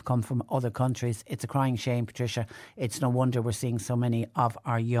people that have come from other countries. It's a crying shame, Patricia. It's no wonder we're seeing so many of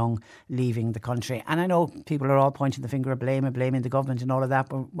our young leaving the country. And I know people are all pointing the finger at blaming the government and all of that,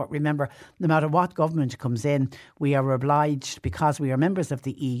 but remember, no matter what government comes in, we are obliged, because we are members of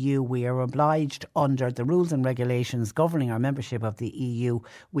the EU, we are obliged under the rules and regulations governing our membership of the EU,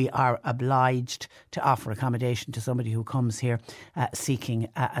 we are obliged to offer accommodation to somebody who comes here seeking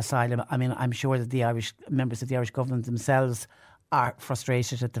asylum. I mean, I'm sure that the Irish members of the Irish government themselves are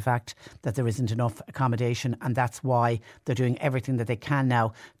frustrated at the fact that there isn't enough accommodation, and that's why they're doing everything that they can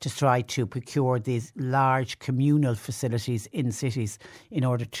now to try to procure these large communal facilities in cities in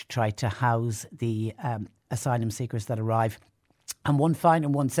order to try to house the asylum seekers that arrive. And one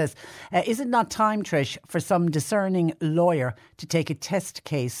final one says, is it not time, Trish, for some discerning lawyer to take a test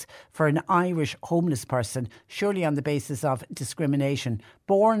case for an Irish homeless person, surely on the basis of discrimination?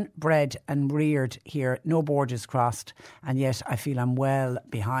 born, bred and reared here, no borders crossed, and yet I feel I'm well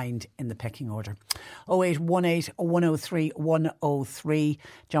behind in the pecking order. 0818 103 103.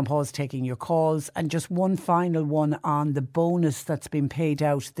 John Paul's taking your calls. And just one final one on the bonus that's been paid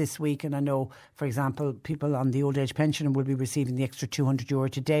out this week. And I know, for example, people on the old age pension will be receiving the extra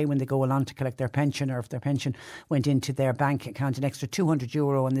 €200 today when they go along to collect their pension, or if their pension went into their bank account, an extra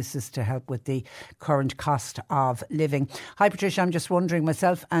 €200, and this is to help with the current cost of living. Hi Patricia, I'm just wondering, myself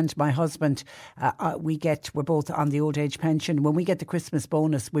and my husband, we're both on the old age pension. When we get the Christmas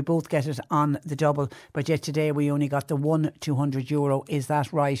bonus, we both get it on the double, but yet today we only got the one €200. Is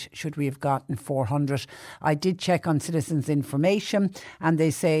that right? Should we have gotten 400? I did check on Citizens Information, and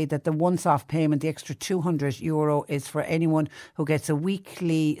they say that the once-off payment, the extra €200, is for anyone who gets a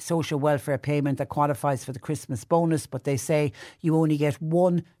weekly social welfare payment that qualifies for the Christmas bonus, but they say you only get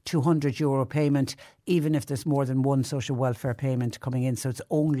one €200 payment even if there's more than one social welfare payment coming in, so it's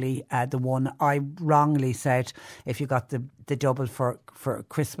only the one. I wrongly said if you got the double for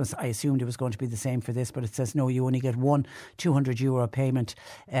Christmas, I assumed it was going to be the same for this, but it says no, you only get one €200 payment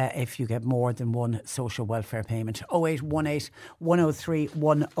if you get more than one social welfare payment. 0818 103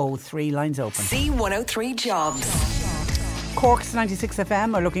 103, lines open. C103 Jobs. Cork's 96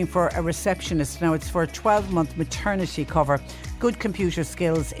 FM are looking for a receptionist. Now it's for a 12-month maternity cover. Good computer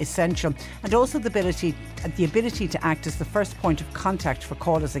skills essential, and also the ability to act as the first point of contact for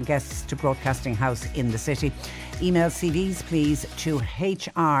callers and guests to Broadcasting House in the city. Email CVs please to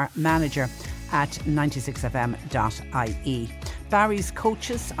hrmanager@96fm.ie. Barry's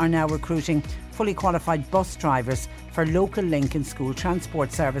coaches are now recruiting fully qualified bus drivers for local link and school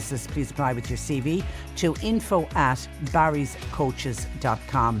transport services. Please apply with your CV to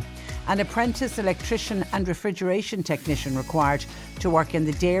info@barryscoaches.com. An apprentice electrician and refrigeration technician required to work in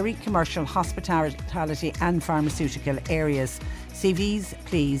the dairy, commercial, hospitality and pharmaceutical areas. CVs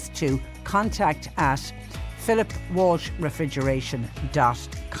please to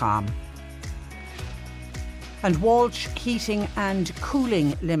contact@philipwalshrefrigeration.com. And Walsh Heating and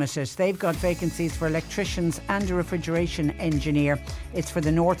Cooling Limited, they've got vacancies for electricians and a refrigeration engineer. It's for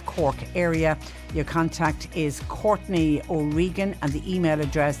the North Cork area. Your contact is Courtney O'Regan, and the email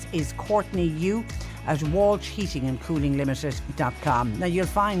address is courtneyu@walshheatingandcoolinglimited.com. Now you'll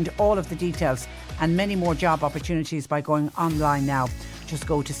find all of the details and many more job opportunities by going online now. Just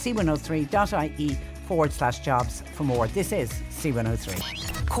go to c103.ie/jobs for more. This is C103.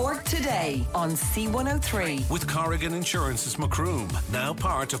 Cork Today on C103. With Corrigan Insurance's Macroom, now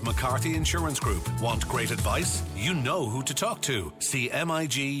part of McCarthy Insurance Group. Want great advice? You know who to talk to.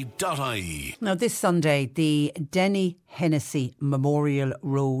 CMIG.ie. Now this Sunday, the Denny Hennessy Memorial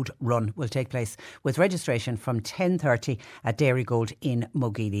Road Run will take place, with registration from 10:30 at Dairygold in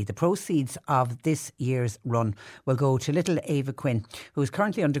Mogeely. The proceeds of this year's run will go to little Ava Quinn, who is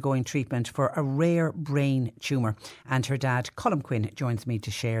currently undergoing treatment for a rare brain tumour, and her dad Colm Quinn joins me to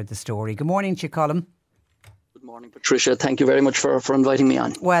share the story. Good morning to you, Colm. Good morning, Patricia. Thank you very much for inviting me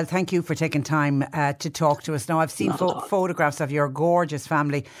on. Well, thank you for taking time to talk to us. Now, I've seen photographs of your gorgeous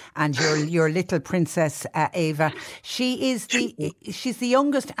family and your little princess, Ava. She's the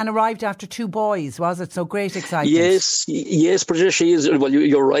youngest and arrived after two boys, was it? So great excitement. Yes, Patricia, she is. Well,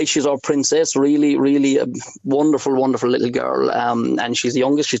 you're right. She's our princess. Really, really a wonderful, wonderful little girl. And she's the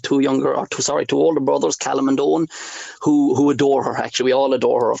youngest. She's two older brothers, Callum and Owen, who adore her. Actually, we all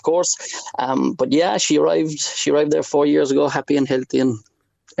adore her, of course. But yeah, she arrived there 4 years ago, happy and healthy and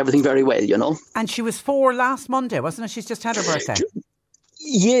everything very well, you know. And she was 4 last Monday, wasn't it? She's just had her birthday.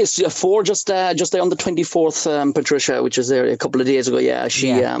 Yes, 4 just on the 24th, Patricia, which is there a couple of days ago. Yeah,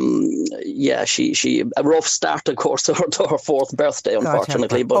 she a rough start, of course, to her 4th birthday,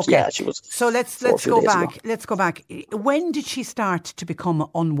 unfortunately. But okay. Yeah, she was. So let's go back. Let's go back. When did she start to become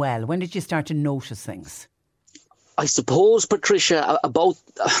unwell? When did you start to notice things? I suppose, Patricia, the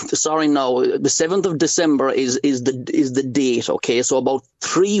 7th of December is the date, okay? So about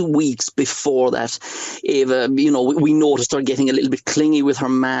 3 weeks before that, Ava, we noticed her getting a little bit clingy with her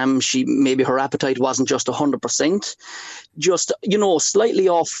mum. Maybe her appetite wasn't just 100%, just, slightly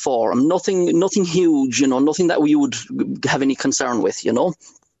off form, nothing huge, nothing that we would have any concern with,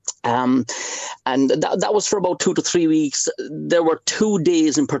 And that was for about 2 to 3 weeks. There were 2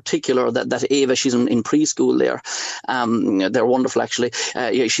 days in particular that Ava, she's in preschool there. They're wonderful, actually.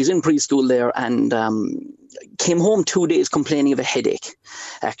 She's in preschool there and came home 2 days complaining of a headache,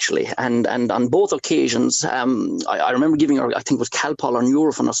 actually. And on both occasions, I remember giving her, I think it was Calpol or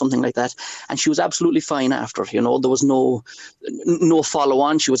Nurofen or something like that. And she was absolutely fine after, there was no follow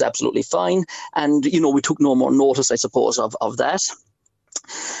on. She was absolutely fine. And, we took no more notice, I suppose, of that.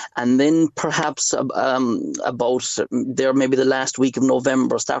 And then perhaps about there, maybe the last week of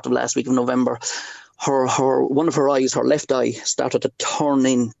November, start of last week of November, her one of her eyes, her left eye, started to turn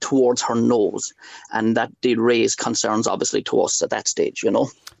in towards her nose, and that did raise concerns, obviously, to us at that stage, you know.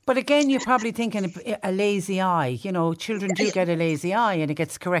 But again, you're probably thinking a lazy eye. You know, children do get a lazy eye, and it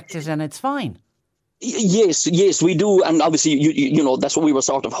gets corrected, and it's fine. Yes, we do, and obviously, you know, that's what we were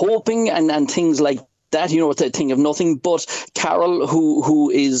sort of hoping, and things like that, you know, it's a thing of nothing. But Carol, who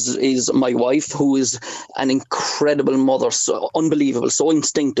is my wife, who is an incredible mother, so unbelievable, so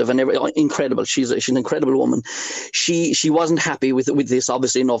instinctive and incredible. She's an incredible woman. She wasn't happy with this,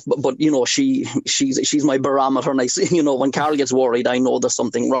 obviously enough. But you know, she's my barometer, and I see, you know, when Carol gets worried, I know there's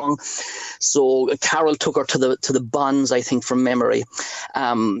something wrong. So Carol took her to the Bonds, I think, from memory,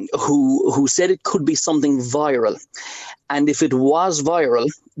 who said it could be something viral. And if it was viral,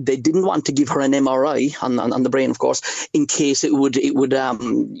 they didn't want to give her an MRI on the brain, of course, in case it would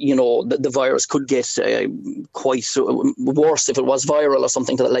you know, the virus could get quite worse if it was viral or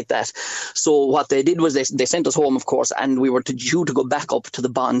something like that. So what they did was they sent us home, of course, and we were due to go back up to the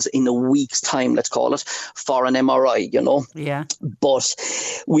Bonds in a week's time, let's call it, for an MRI, you know. Yeah. But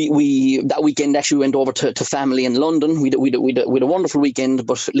we that weekend actually went over to family in London. We had a wonderful weekend,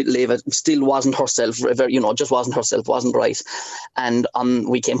 but little Eva still wasn't herself, you know, just wasn't herself, wasn't right. And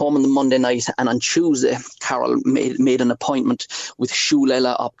we came home on the Monday night, and on Tuesday, Carol made an appointment with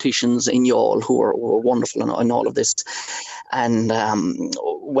Shulela opticians in Youghal, who were wonderful in all of this. And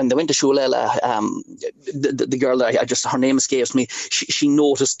when they went to Shulela, the girl, her name escapes me, she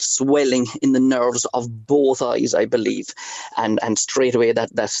noticed swelling in the nerves of both eyes, I believe. And straight away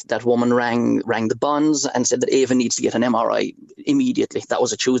that woman rang the Bonds and said that Ava needs to get an MRI immediately. That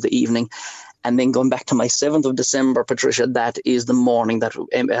was a Tuesday evening. And then going back to my 7th of December, Patricia, that is the morning that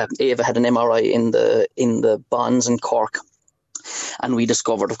Ava had an MRI in the Bonds in Cork. And we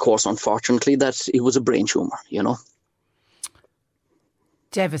discovered, of course, unfortunately, that it was a brain tumour, you know.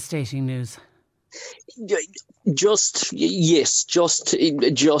 Devastating news. Just the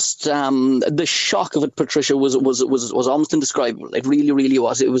shock of it, Patricia, was almost indescribable. It really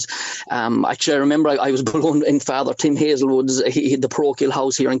was. It was actually, I remember I was below in Father Tim Hazelwood's the parochial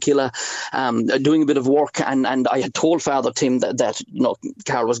house here in Killa, doing a bit of work, and I had told Father Tim that you know,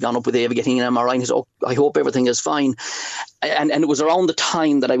 Carol was gone up with Ava getting an MRI, and he said, "Oh, I hope everything is fine." And it was around the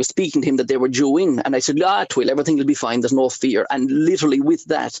time that I was speaking to him that they were due in, and I said, "Twill, everything will be fine. There's no fear." And literally with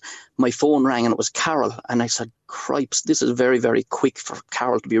that, my phone rang, and it was Carol, and I said, "Cripes, this is very, very quick for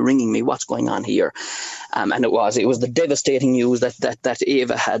Carol to be ringing me. What's going on here?" And it was the devastating news that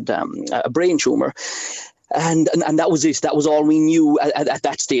Ava had a brain tumour. And that was it. That was all we knew at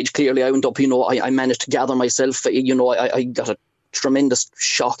that stage. Clearly, I went up. You know, I managed to gather myself. You know, I got a tremendous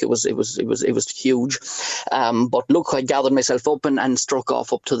shock. It was huge. But look, I gathered myself up and struck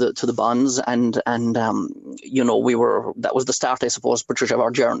off up to the Bonds, and you know, that was the start, I suppose, Patricia, of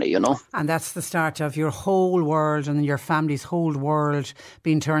our journey, you know. And that's the start of your whole world and your family's whole world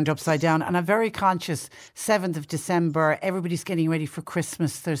being turned upside down. And I'm very conscious, 7th of December, everybody's getting ready for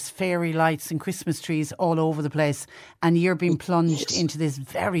Christmas. There's fairy lights and Christmas trees all over the place, and you're being plunged into this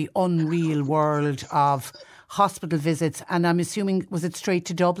very unreal world of hospital visits. And I'm assuming, was it straight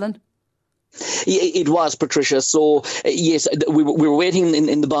to Dublin? It was, Patricia. So yes, we were waiting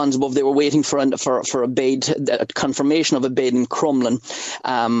in the Bonds above. They were waiting for a bed, a confirmation of a bed in Crumlin,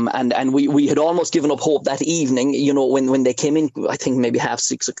 and we had almost given up hope that evening. You know, when they came in, I think maybe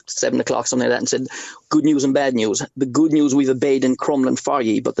 6:30 or 7 o'clock, something like that, and said, "Good news and bad news. The good news, we've a bed in Crumlin for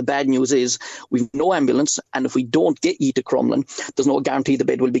ye, but the bad news is we've no ambulance, and if we don't get ye to Crumlin, there's no guarantee the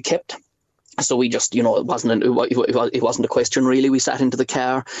bed will be kept." So we just, you know, it wasn't a question really. We sat into the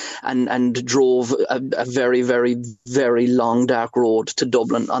car and drove a very, very, very long dark road to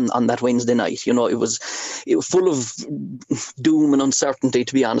Dublin on that Wednesday night. You know, it was full of doom and uncertainty,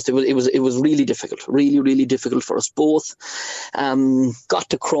 to be honest. It was really difficult, really, really difficult for us both. Got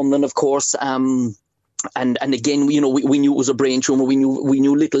to Crumlin, of course. And again, you know, we knew it was a brain tumour. We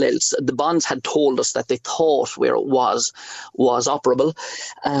knew little else. The Bonds had told us that they thought where it was operable.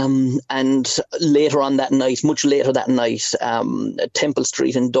 And later on that night, much later that night, Temple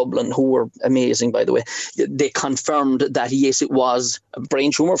Street in Dublin, who were amazing, by the way, they confirmed that yes, it was a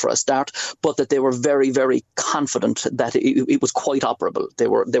brain tumour for a start, but that they were very, very confident that it was quite operable. They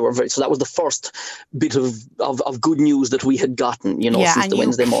were very. So that was the first bit of good news that we had gotten, you know, since the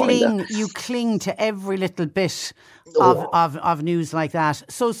Wednesday morning. You cling to every little bit of news like that.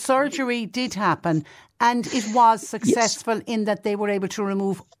 So surgery did happen, and it was successful in that they were able to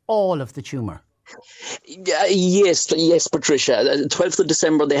remove all of the tumour. Yes, Patricia. 12th of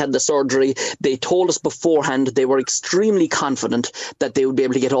December, they had the surgery. They told us beforehand they were extremely confident that they would be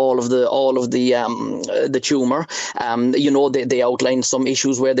able to get all of the tumour. They outlined some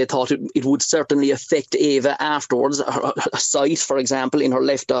issues where they thought it would certainly affect Ava afterwards. Her sight, for example, in her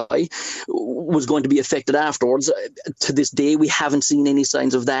left eye was going to be affected afterwards. To this day, we haven't seen any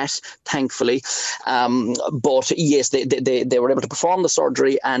signs of that, thankfully. But yes, they were able to perform the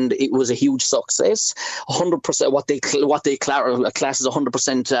surgery, and it was a huge success. 100%, what they class as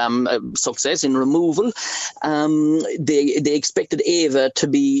 100% success in removal. They expected Ava to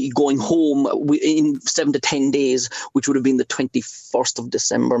be going home in 7 to 10 days, which would have been the 21st of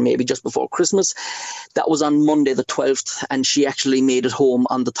December, maybe just before Christmas. That was on Monday the 12th, and she actually made it home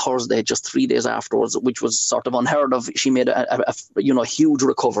on the Thursday, just 3 days afterwards, which was sort of unheard of. She made a huge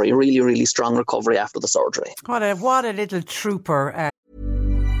recovery, really, really strong recovery after the surgery. What a little trooper.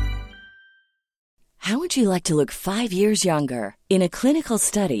 How would you like to look 5 years younger? In a clinical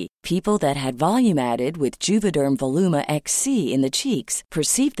study, people that had volume added with Juvederm Voluma XC in the cheeks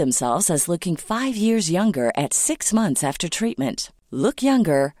perceived themselves as looking 5 years younger at 6 months after treatment. Look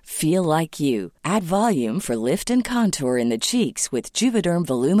younger, feel like you. Add volume for lift and contour in the cheeks with Juvederm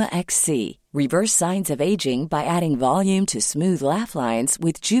Voluma XC. Reverse signs of aging by adding volume to smooth laugh lines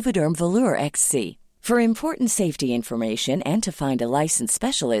with Juvederm Volure XC. For important safety information and to find a licensed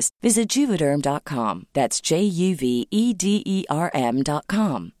specialist, visit Juvederm.com. That's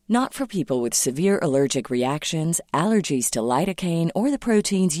JUVEDERM.com. Not for people with severe allergic reactions, allergies to lidocaine, or the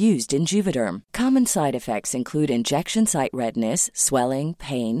proteins used in Juvederm. Common side effects include injection site redness, swelling,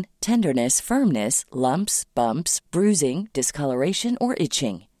 pain, tenderness, firmness, lumps, bumps, bruising, discoloration, or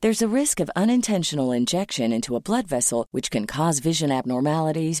itching. There's a risk of unintentional injection into a blood vessel, which can cause vision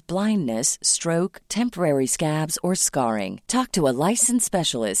abnormalities, blindness, stroke, temporary scabs, or scarring. Talk to a licensed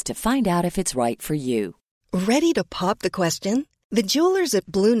specialist to find out if it's right for you. Ready to pop the question? The jewelers at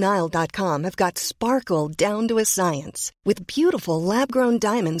BlueNile.com have got sparkle down to a science with beautiful lab-grown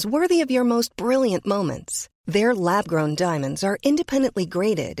diamonds worthy of your most brilliant moments. Their lab-grown diamonds are independently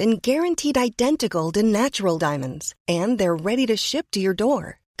graded and guaranteed identical to natural diamonds, and they're ready to ship to your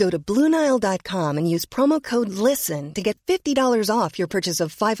door. Go to BlueNile.com and use promo code LISTEN to get $50 off your purchase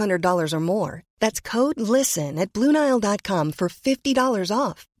of $500 or more. That's code LISTEN at BlueNile.com for $50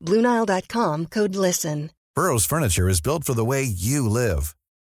 off. BlueNile.com, code LISTEN. Burrow's furniture is built for the way you live.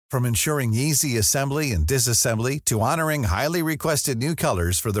 From ensuring easy assembly and disassembly to honoring highly requested new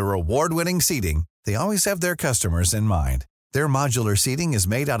colors for their award-winning seating, they always have their customers in mind. Their modular seating is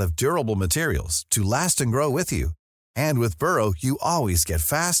made out of durable materials to last and grow with you. And with Burrow, you always get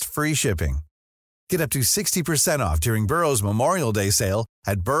fast, free shipping. Get up to 60% off during Burrow's Memorial Day sale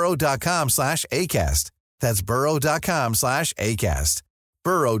at burrow.com/ACAST. That's burrow.com/ACAST.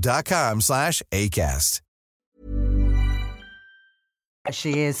 burrow.com/ACAST.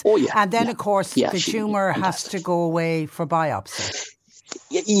 She is. Oh, yeah. And then, of course, the tumour has to go away for biopsy.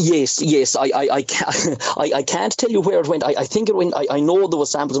 Yes. I can't tell you where it went. I think it went. I know there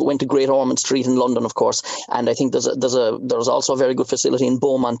was samples that went to Great Ormond Street in London, of course, and I think there's also a very good facility in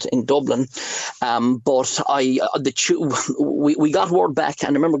Beaumont in Dublin. But we got word back, and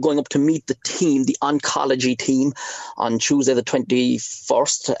I remember going up to meet the team, the oncology team, on Tuesday the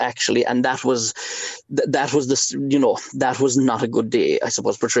 21st, actually, and that was not a good day, I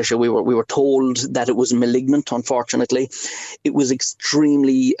suppose, Patricia. We were told that it was malignant. Unfortunately, it was extremely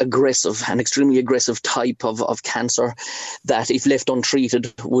aggressive type of cancer that, if left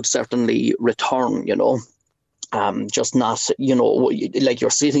untreated, would certainly return, just not, like you're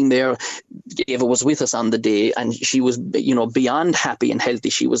sitting there. Eva was with us on the day, and she was, beyond happy and healthy.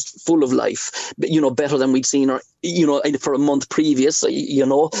 She was full of life, better than we'd seen her, for a month previous,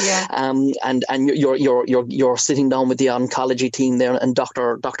 Yeah. And you're sitting down with the oncology team there, and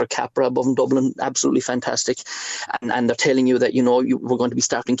Dr. Capra above in Dublin, absolutely fantastic. And they're telling you that, we're going to be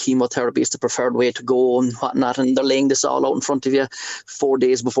starting chemotherapy. It's the preferred way to go and whatnot. And they're laying this all out in front of you 4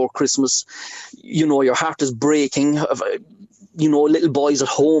 days before Christmas. Your heart is breaking. Little boys at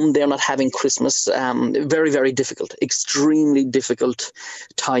home, they're not having Christmas. Very, very difficult, extremely difficult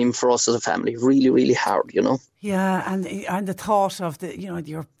time for us as a family. Really, really hard, Yeah, and the thought of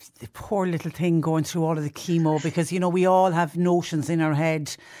the poor little thing going through all of the chemo, because we all have notions in our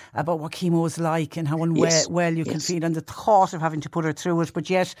head about what chemo is like and how unwell you can feel, and the thought of having to put her through it, but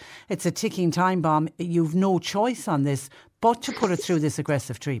yet it's a ticking time bomb. You've no choice on this but to put her through this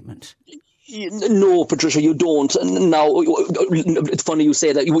aggressive treatment. No, Patricia, you don't. Now, it's funny you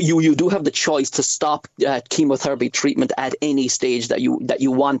say that. You do have the choice to stop chemotherapy treatment at any stage that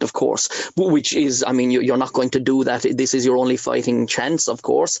you want, of course. Which is, I mean, you're not going to do that. This is your only fighting chance, of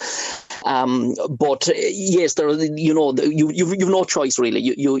course. But yes, you've no choice really.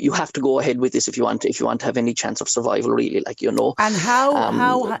 You have to go ahead with this if you want to have any chance of survival, really. And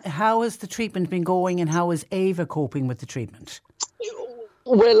how has the treatment been going, and how is Ava coping with the treatment?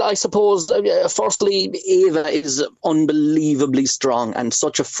 Well, I suppose, firstly, Ava is unbelievably strong and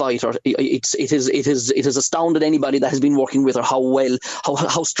such a fighter. It has astounded anybody that has been working with her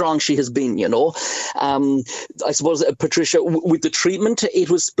how strong she has been, I suppose, Patricia, with the treatment,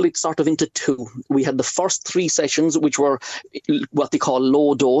 it was split sort of into two. We had the first 3 sessions, which were what they call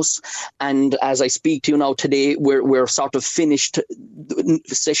low dose. And as I speak to you now today, we're sort of finished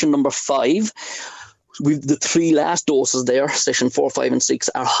session number 5. With the 3 last doses there, session 4, 5, and 6,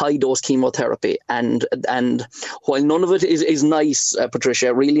 are high dose chemotherapy, and while none of it is nice,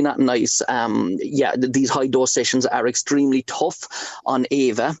 Patricia, really not nice. These high dose sessions are extremely tough on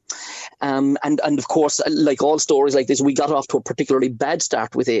Ava, and of course, like all stories like this, we got off to a particularly bad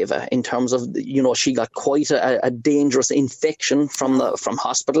start with Ava in terms of she got quite a dangerous infection from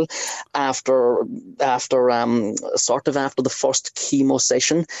hospital after the first chemo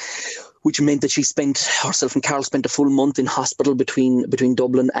session, which meant that herself and Carol spent a full month in hospital between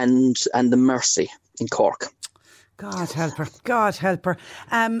Dublin and the Mercy in Cork. God help her.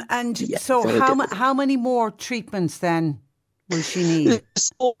 So how many more treatments then will she need?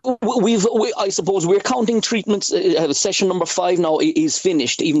 So I suppose we're counting treatments. Session number 5 now is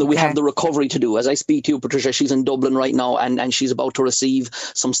finished, even though we have the recovery to do. As I speak to you, Patricia, she's in Dublin right now, and she's about to receive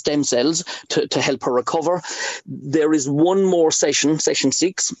some stem cells to help her recover. There is one more session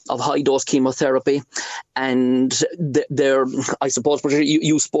 6 of high dose chemotherapy, and there, I suppose, Patricia,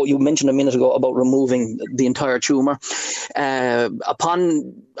 you mentioned a minute ago about removing the entire tumour.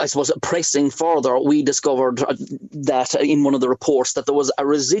 Upon, I suppose, pressing further, we discovered that in one of the reports that there was a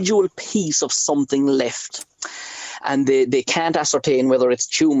residual piece of something left, and they can't ascertain whether it's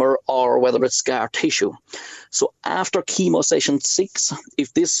tumour or whether it's scar tissue. So after chemo session 6,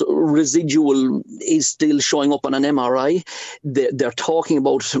 if this residual is still showing up on an MRI, they're talking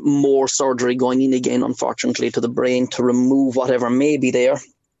about more surgery going in again, unfortunately, to the brain to remove whatever may be there.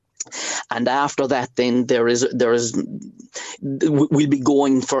 And after that, then we'll be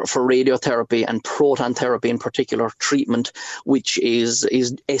going for radiotherapy and proton therapy in particular treatment, which is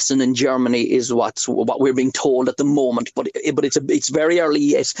Essen in Germany is what we're being told at the moment. But it's very early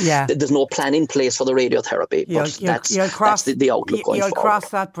yet. Yeah. There's no plan in place for the radiotherapy. But that's the outlook going forward. You'll cross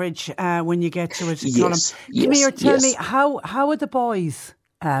that bridge when you get to it. Yes. Tell me, how are the boys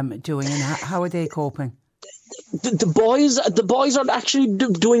doing, and how are they coping? The boys are actually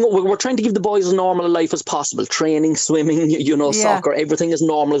doing. We're trying to give the boys as normal a life as possible. Training, swimming, soccer, everything as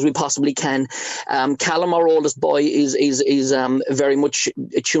normal as we possibly can. Callum, our oldest boy, is very much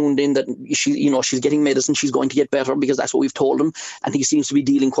tuned in that she's getting medicine. She's going to get better because that's what we've told him, and he seems to be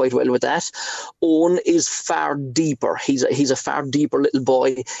dealing quite well with that. Owen is far deeper. He's a far deeper little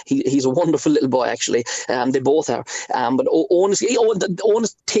boy. He's a wonderful little boy, actually. They both are. But Owen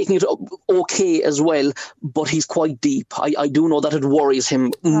is taking it okay as well. But he's quite deep. I do know that it worries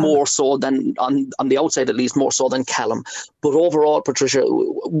him more so than on the outside, at least more so than Callum. But overall, Patricia,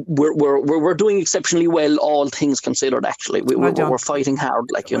 we're doing exceptionally well, all things considered. Actually, we're fighting hard,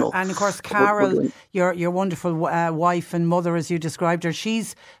 And of course, Carol, your wonderful wife and mother, as you described her,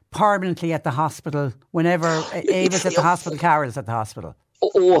 she's permanently at the hospital. Whenever Ava's at the hospital, Carol's at the hospital.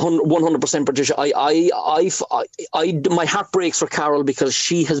 Oh, 100%, Patricia. My heart breaks for Carol because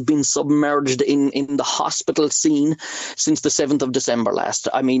she has been submerged in the hospital scene since the 7th of December last.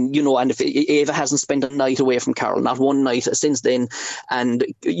 I mean, and if Ava hasn't spent a night away from Carol, not one night since then. And,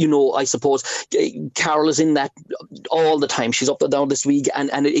 I suppose Carol is in that all the time. She's up and down this week, and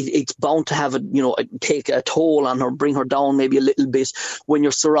it's bound to have take a toll on her, bring her down maybe a little bit when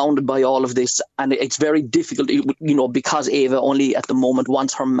you're surrounded by all of this. And it's very difficult, because Ava only at the moment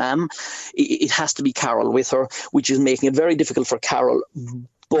wants her mum. It has to be Carol with her, which is making it very difficult for Carol.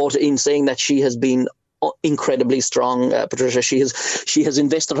 But in saying that, she has been incredibly strong, Patricia. She has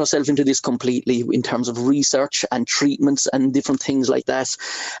invested herself into this completely in terms of research and treatments and different things like that.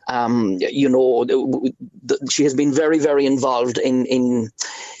 She has been very, very involved in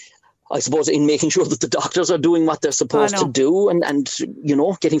I suppose, in making sure that the doctors are doing what they're supposed to do and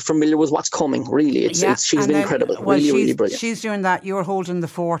getting familiar with what's coming. Really, she's been incredible. Really brilliant. She's doing that. You're holding the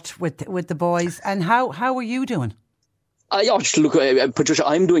fort with the boys. And how are you doing? Look, Patricia,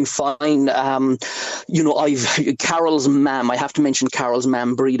 I'm doing fine. Carol's mum. I have to mention Carol's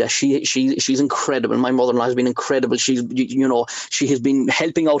mum, Breda. She's incredible. My mother-in-law has been incredible. She has been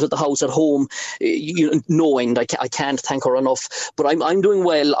helping out at the house at home. Knowing I can't thank her enough. But I'm doing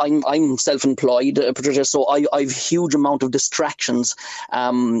well. I'm self-employed, Patricia. So I've huge amount of distractions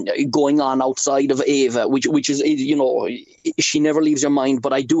going on outside of Ava, which is she never leaves your mind.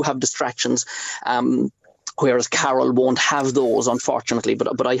 But I do have distractions. Whereas Carol won't have those, unfortunately,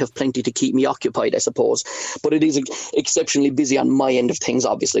 but I have plenty to keep me occupied, I suppose. But it is exceptionally busy on my end of things,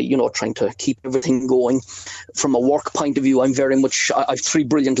 obviously, trying to keep everything going. From a work point of view, I've 3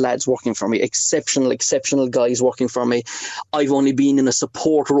 brilliant lads working for me, exceptional guys working for me. I've only been in a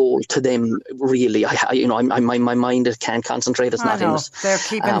support role to them, really. My mind can't concentrate. It's not in it. They're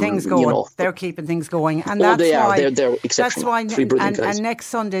keeping things going. They're keeping things going. And they're exceptional. That's why, 3 brilliant guys. And next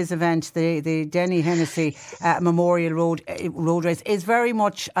Sunday's event, the Denny Hennessy Memorial Road Race is very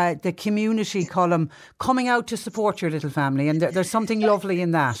much the community column coming out to support your little family, and there's something lovely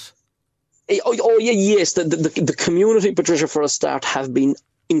in that. Yes, the community, Patricia, for a start, have been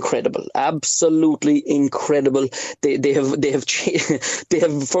incredible, absolutely incredible. They have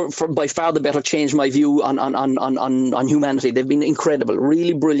for by far the better changed my view on humanity. They've been incredible,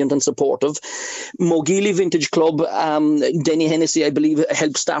 really brilliant and supportive. Mogeely Vintage Club, Denny Hennessy, I believe,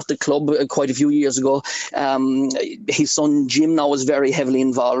 helped start the club quite a few years ago. His son Jim now is very heavily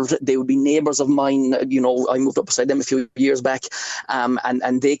involved. They would be neighbours of mine. I moved up beside them a few years back,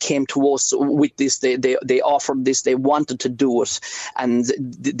 and they came to us with this. They offered this. They wanted to do it, and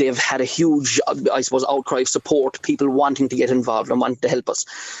they've had a huge, I suppose, outcry of support, people wanting to get involved and wanting to help us.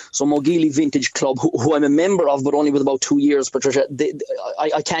 So Mogeely Vintage Club, who I'm a member of, but only with about 2 years, Patricia,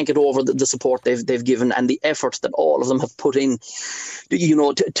 I can't get over the support they've given and the effort that all of them have put in,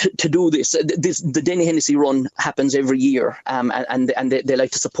 to do this. The Denny Hennessy run happens every year, and they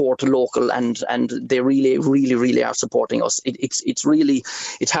like to support local, and they really, really, really are supporting us.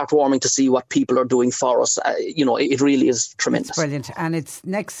 It's heartwarming to see what people are doing for us. It really is tremendous. It's brilliant, and it's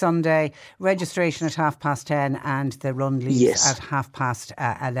next Sunday, registration at 10:30 and the run leaves at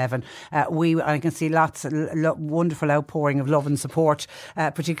 11:30. I can see lots of wonderful outpouring of love and support,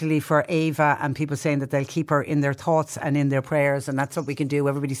 particularly for Ava, and people saying that they'll keep her in their thoughts and in their prayers, and that's what we can do.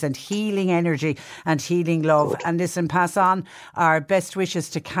 Everybody send healing energy and healing love. Good. And listen, pass on our best wishes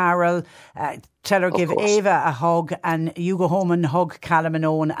to Carol. Tell her, give Ava a hug, and you go home and hug Callum and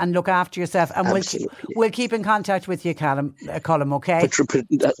Owen, and look after yourself. And we'll keep in contact with you, Colm, okay?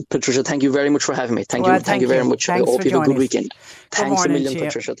 Patricia, thank you very much for having me. Thank you very much. Thanks, I hope you have a good weekend. Thanks a million,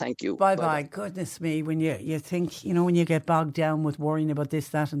 Patricia. Thank you. Bye. Goodness me, when you think, when you get bogged down with worrying about this,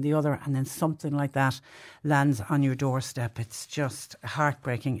 that and the other, and then something like that lands on your doorstep, it's just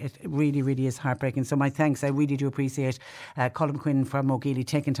heartbreaking. It really, really is heartbreaking. So my thanks. I really do appreciate Colm Quinn from Mogeely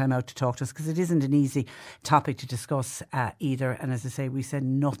taking time out to talk to us, because it isn't an easy topic to discuss either. And as I say, we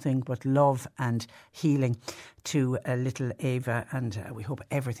send nothing but love and healing to little Ava, and we hope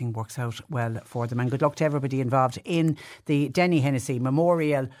everything works out well for them. And good luck to everybody involved in the Denny Hennessy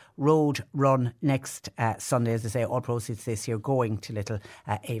Memorial Road Run next Sunday. As I say, all proceeds this year going to little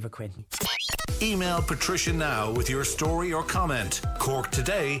Ava Quinn. Email Patricia now with your story or comment.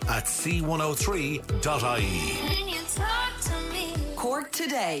 CorkToday@c103.ie. Cork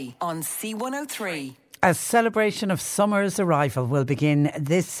Today on C103. A celebration of summer's arrival will begin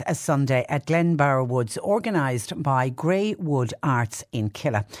this Sunday at Glenbower Woods, organised by Grey Wood Arts in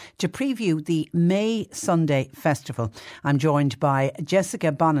Killa. To preview the May Sunday Festival, I'm joined by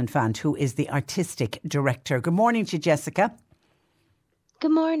Jessica Bonenfant, who is the Artistic Director. Good morning to you, Jessica.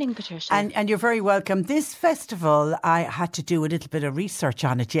 Good morning, Patricia. And you're very welcome. This festival, I had to do a little bit of research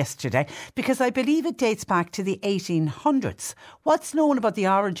on it yesterday, because I believe it dates back to the 1800s. What's known about the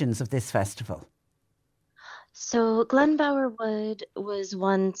origins of this festival? So Glenbower Wood was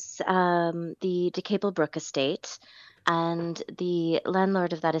once the DeCable Brook estate, and the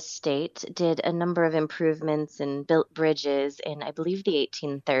landlord of that estate did a number of improvements and built bridges in, I believe, the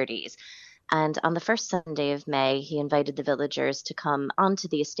 1830s. And on the first Sunday of May, he invited the villagers to come onto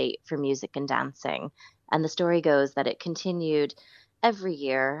the estate for music and dancing. And the story goes that it continued every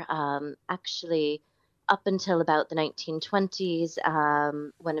year, actually up until about the 1920s,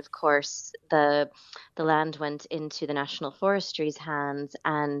 when, of course, the land went into the National Forestry's hands,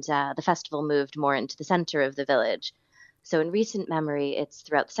 and the festival moved more into the centre of the village. So in recent memory, it's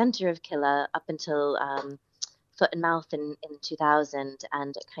throughout the centre of Killa up until foot and mouth in 2000,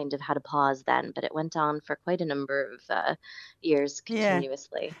 and it kind of had a pause then, but it went on for quite a number of years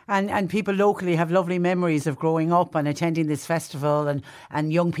continuously. Yeah. And people locally have lovely memories of growing up and attending this festival,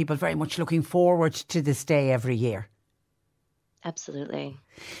 and young people very much looking forward to this day every year. Absolutely.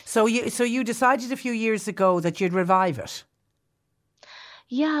 So you decided a few years ago that you'd revive it.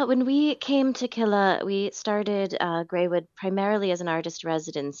 Yeah, when we came to Killa, we started Greywood primarily as an artist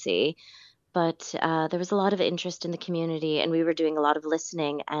residency, but there was a lot of interest in the community, and we were doing a lot of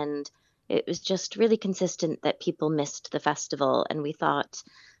listening, and it was just really consistent that people missed the festival, and we thought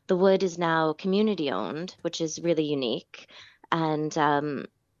the wood is now community owned, which is really unique, and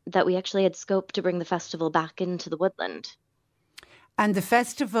that we actually had scope to bring the festival back into the woodland. And the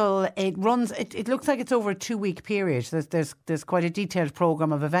festival, it runs. It looks like it's over a 2-week period. There's quite a detailed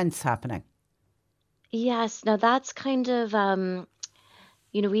programme of events happening. Yes, now that's kind of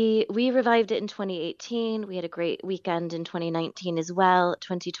we revived it in 2018. We had a great weekend in 2019 as well.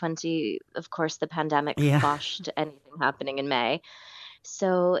 2020, of course, the pandemic quashed anything happening in May.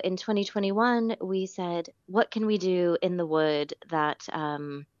 So in 2021, we said, what can we do in the wood that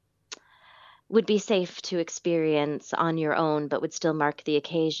would be safe to experience on your own, but would still mark the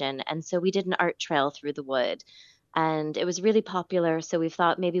occasion? And so we did an art trail through the wood. And it was really popular, so we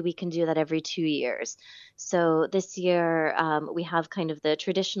thought maybe we can do that every 2 years. So this year we have kind of the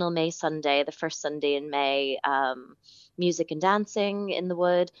traditional May Sunday, the first Sunday in May, music and dancing in the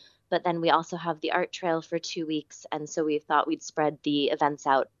wood. But then we also have the art trail for 2 weeks. And so we thought we'd spread the events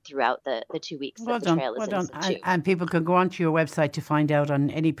out throughout the 2 weeks that the trail is in situ. And people can go onto your website to find out on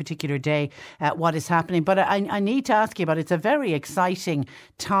any particular day what is happening. But I need to ask you about, it's a very exciting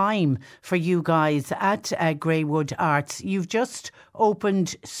time for you guys at Greywood Arts. You've just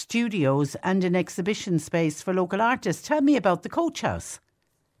opened studios and an exhibition space for local artists. Tell me about the Coach House.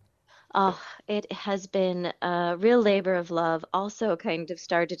 Oh, it has been a real labor of love. Also kind of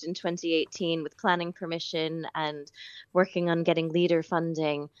started in 2018 with planning permission and working on getting leader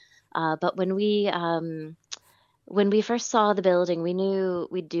funding. But when we first saw the building, we knew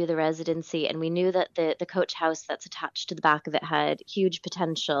we'd do the residency, and we knew that the coach house that's attached to the back of it had huge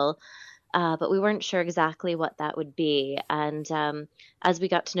potential. But we weren't sure exactly what that would be. And as we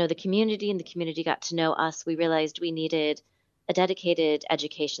got to know the community and the community got to know us, we realized we needed a dedicated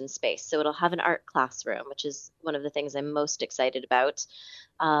education space. So it'll have an art classroom, which is one of the things I'm most excited about.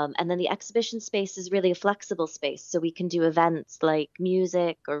 And then the exhibition space is really a flexible space. So we can do events like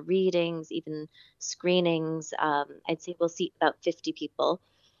music or readings, even screenings. I'd say we'll seat about 50 people.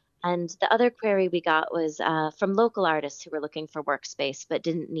 And the other query we got was from local artists who were looking for workspace but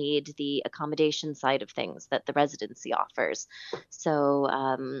didn't need the accommodation side of things that the residency offers. So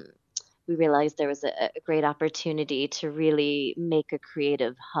we realized there was a great opportunity to really make a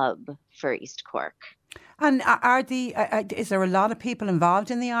creative hub for East Cork. And is there a lot of people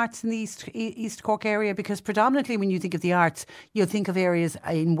involved in the arts in the East Cork area? Because predominantly when you think of the arts, you'll think of areas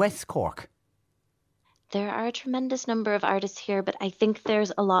in West Cork. There are a tremendous number of artists here, but I think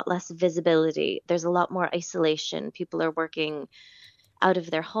there's a lot less visibility. There's a lot more isolation. People are working out of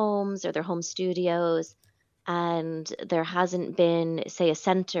their homes or their home studios. And there hasn't been, say, a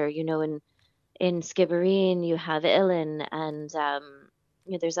centre, in Skibbereen, you have Uillinn, and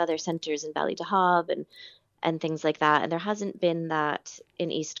there's other centres in Ballydehob and things like that. And there hasn't been that in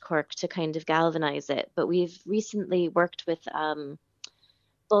East Cork to kind of galvanise it. But we've recently worked with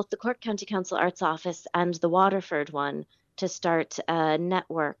both the Cork County Council Arts Office and the Waterford one to start a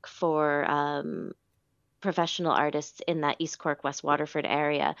network for professional artists in that East Cork, West Waterford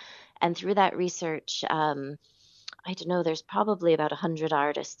area. And through that research, I don't know, there's probably about 100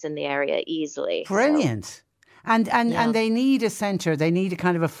 artists in the area easily. Brilliant. So, and they need a centre, they need a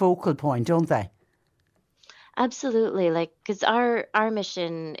kind of a focal point, don't they? Absolutely. Because our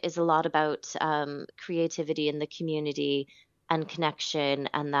mission is a lot about creativity in the community and connection,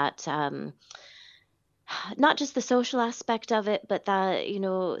 and that not just the social aspect of it, but that,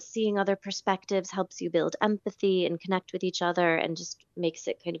 seeing other perspectives helps you build empathy and connect with each other and just makes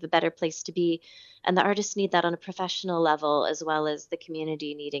it kind of a better place to be. And the artists need that on a professional level as well as the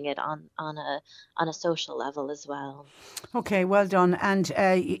community needing it on a social level as well. Okay, well done. And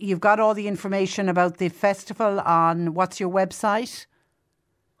you've got all the information about the festival on, what's your website?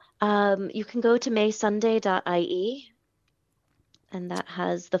 You can go to maysunday.ie. And that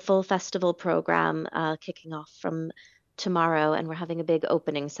has the full festival program kicking off from tomorrow. And we're having a big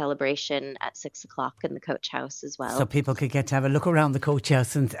opening celebration at 6:00 in the Coach House as well. So people could get to have a look around the Coach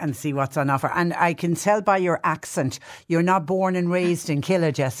House and see what's on offer. And I can tell by your accent, you're not born and raised in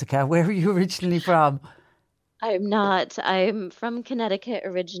Killa, Jessica. Where are you originally from? I'm not. I'm from Connecticut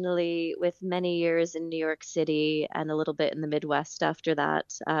originally, with many years in New York City and a little bit in the Midwest after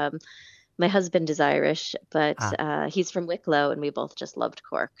that. My husband is Irish, but he's from Wicklow, and we both just loved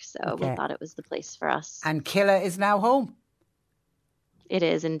Cork. So we thought it was the place for us. And Killa is now home. It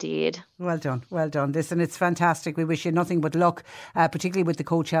is indeed. Well done, well done. Listen, it's fantastic. We wish you nothing but luck, particularly with the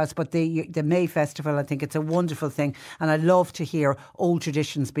Coach House. But the May Festival, I think it's a wonderful thing. And I love to hear old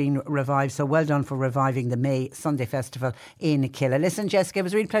traditions being revived. So well done for reviving the May Sunday Festival in Killa. Listen, Jessica, it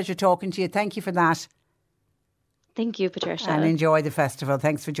was a real pleasure talking to you. Thank you for that. Thank you, Patricia. And enjoy the festival.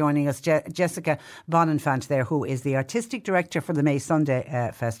 Thanks for joining us. Jessica Bonenfant there, who is the Artistic Director for the May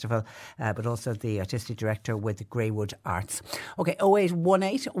Sunday Festival, but also the Artistic Director with Greywood Arts. OK,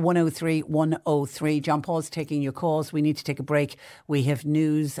 0818 103 103. John Paul's taking your calls. We need to take a break. We have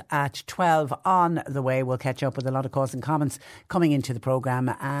news at 12 on the way. We'll catch up with a lot of calls and comments coming into the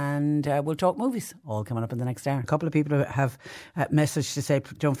programme, and we'll talk movies, all coming up in the next hour. A couple of people have messaged to say,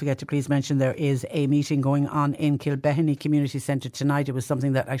 don't forget to please mention there is a meeting going on in Kilbehenny Community Centre tonight. It was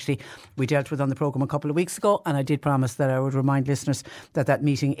something that actually we dealt with on the programme a couple of weeks ago, and I did promise that I would remind listeners that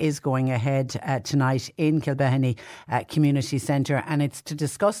meeting is going ahead tonight in Kilbehenny Community Centre, and it's to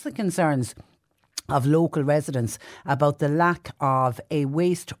discuss the concerns of local residents about the lack of a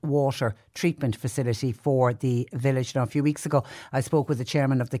wastewater treatment facility for the village. Now, a few weeks ago, I spoke with the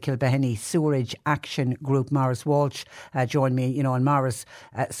chairman of the Kilbehenny Sewerage Action Group, Maurice Walsh, joined me, and Maurice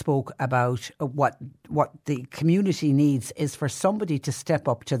spoke about what the community needs is for somebody to step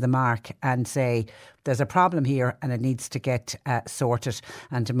up to the mark and say, there's a problem here and it needs to get sorted.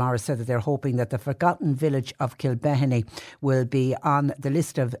 And Maurice said that they're hoping that the forgotten village of Kilbehenny will be on the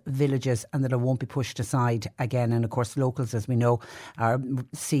list of villages and that it won't be pushed aside again. And of course, locals, as we know,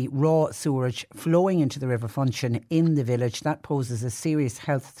 see raw sewerage flowing into the River Funcheon in the village. That poses a serious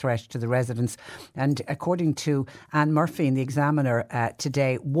health threat to the residents. And according to Anne Murphy in the Examiner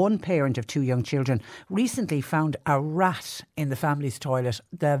today, one parent of two young children recently found a rat in the family's toilet.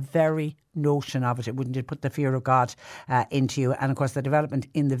 The very notion of it wouldn't put the fear of God into you. And of course, the development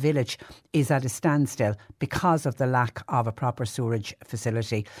in the village is at a standstill because of the lack of a proper sewerage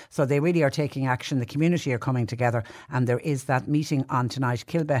facility. So they really are taking action. The community are coming together, and there is that meeting on tonight,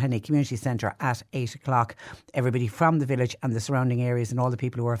 Kilbehenny Community Centre at 8 o'clock. Everybody from the village and the surrounding areas and all the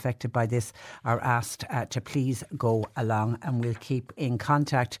people who are affected by this are asked to please go along, and we'll keep in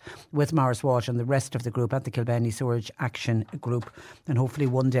contact with Maurice Walsh and the rest of the group at the Kilbehenny Sewerage Action Group, and hopefully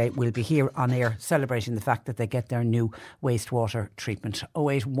one day we'll be here on air celebrating the fact that they get their new wastewater treatment.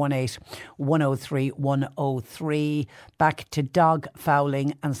 0818 103 103. Back to dog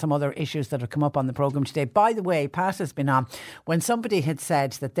fouling and some other issues that have come up on the programme today. By the way, Pat has been on when somebody had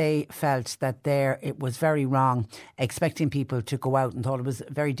said that they felt that it was very wrong expecting people to go out, and thought it was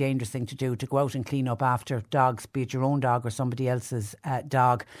a very dangerous thing to do, to go out and clean up after dogs, be it your own dog or somebody else's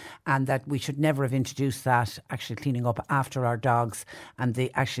dog, and that we should never have introduced that, actually cleaning up after our dogs. And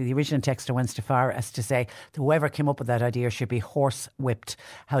the original texter went so far as to say that whoever came up with that idea should be horse whipped.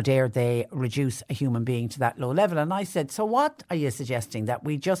 How dare they reduce a human being to that low level? And I said, so what are you suggesting? That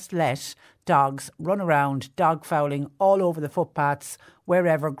we just let dogs run around, dog fouling all over the footpaths,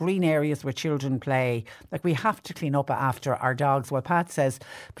 wherever, green areas where children play? Like, we have to clean up after our dogs. Well, Pat says,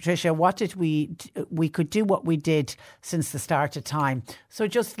 Patricia, we could do what we did since the start of time. So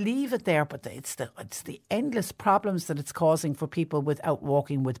just leave it there. But it's the endless problems that it's causing for people out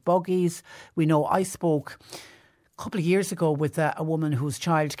walking with buggies. We know I spoke a couple of years ago with a woman whose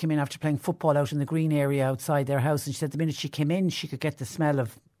child came in after playing football out in the green area outside their house, and she said the minute she came in she could get the smell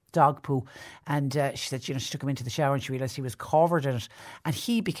of dog poo, and she said, she took him into the shower and she realised he was covered in it, and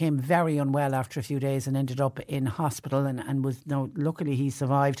he became very unwell after a few days and ended up in hospital, and was, luckily he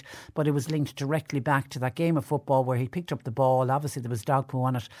survived, but it was linked directly back to that game of football where he picked up the ball. Obviously there was dog poo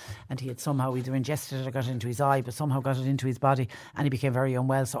on it, and he had somehow either ingested it or got it into his eye, but somehow got it into his body, and he became very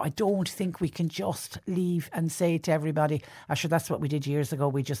unwell. So I don't think we can just leave and say to everybody, sure, that's what we did years ago,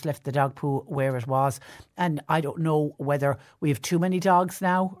 we just left the dog poo where it was. And I don't know whether we have too many dogs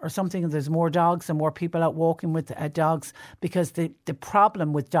now or something, and there's more dogs and more people out walking with dogs, because the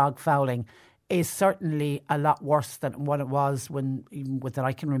problem with dog fouling is certainly a lot worse than what it was that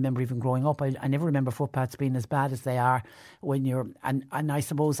I can remember even growing up. I never remember footpaths being as bad as they are when you're, and I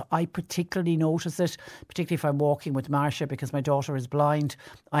suppose I particularly notice it, particularly if I'm walking with Marcia, because my daughter is blind.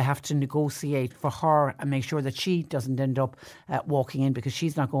 I have to negotiate for her and make sure that she doesn't end up walking in, because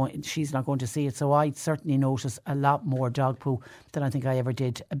she's not going to see it. So I certainly notice a lot more dog poo than I think I ever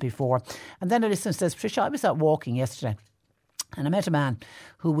did before. And then a listener says, Patricia, I was out walking yesterday, and I met a man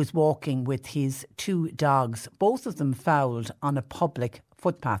who was walking with his two dogs. Both of them fouled on a public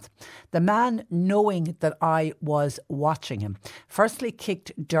footpath. The man, knowing that I was watching him, firstly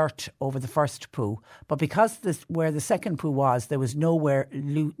kicked dirt over the first poo, but because where the second poo was, there was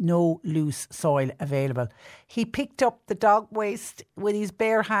no loose soil available. He picked up the dog waste with his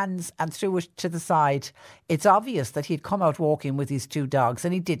bare hands and threw it to the side. It's obvious that he'd come out walking with his 2 dogs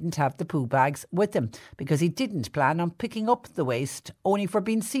and he didn't have the poo bags with him because he didn't plan on picking up the waste, only for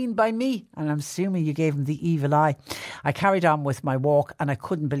being seen by me. And I'm assuming you gave him the evil eye. I carried on with my walk and I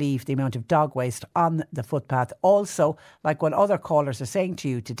couldn't believe the amount of dog waste on the footpath. Also, like what other callers are saying to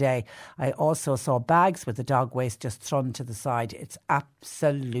you today, I also saw bags with the dog waste just thrown to the side. It's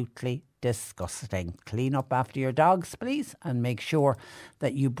absolutely disgusting. Clean up after your dogs, please, and make sure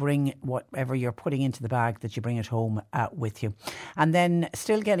that you bring whatever you're putting into the bag, that you bring it home with you. And then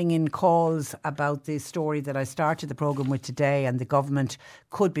still getting in calls about the story that I started the programme with today, and the government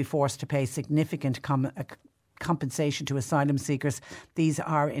could be forced to pay significant compensation to asylum seekers. These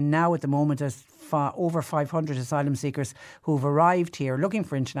are in now at the moment as over 500 asylum seekers who've arrived here looking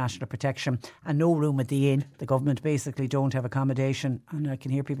for international protection and no room at the inn. The government basically don't have accommodation, and I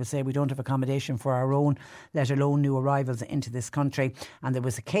can hear people say we don't have accommodation for our own, let alone new arrivals into this country. And there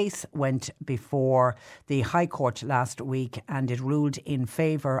was a case went before the High Court last week, and it ruled in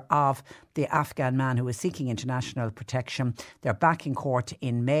favour of the Afghan man who was seeking international protection. They're back in court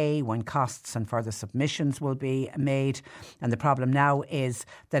in May when costs and further submissions will be made. And the problem now is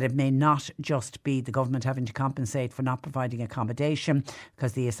that it may not just be the government having to compensate for not providing accommodation,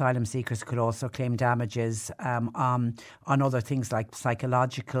 because the asylum seekers could also claim damages on other things like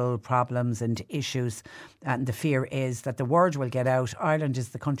psychological problems and issues. And the fear is that the word will get out, Ireland is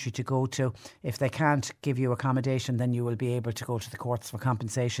the country to go to. If they can't give you accommodation, then you will be able to go to the courts for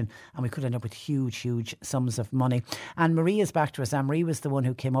compensation, and we could end up with huge sums of money. And Marie is back to us. Anne-Marie was the one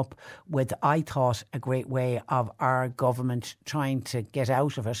who came up with, I thought, a great way of our government trying to get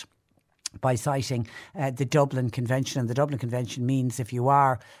out of it by citing the Dublin Convention. And the Dublin Convention means if you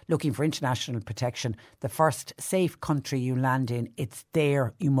are looking for international protection, the first safe country you land in, it's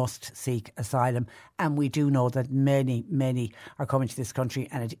there you must seek asylum. And we do know that many are coming to this country,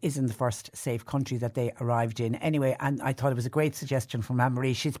 and it isn't the first safe country that they arrived in. Anyway, and I thought it was a great suggestion from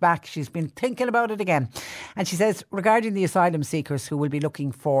Anne-Marie. She's back. She's been thinking about it again. And she says, regarding the asylum seekers who will be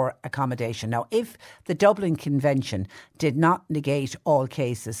looking for accommodation. Now, if the Dublin Convention did not negate all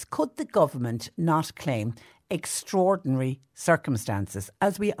cases, could the government not claim extraordinary circumstances,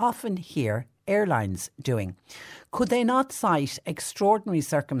 as we often hear airlines doing? Could they not cite extraordinary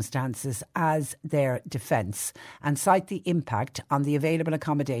circumstances as their defence and cite the impact on the available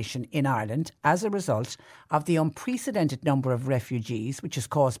accommodation in Ireland as a result of the unprecedented number of refugees which is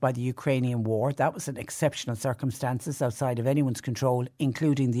caused by the Ukrainian war? That was an exceptional circumstances outside of anyone's control,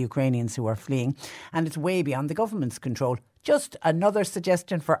 including the Ukrainians who are fleeing, and it's way beyond the government's control. Just another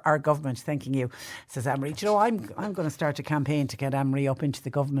suggestion for our government. Thanking you, says Anne-Marie. Do you know, I'm going to start a campaign to get Anne-Marie up into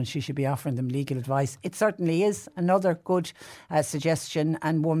the government. She should be offering them legal advice. It certainly is another good suggestion,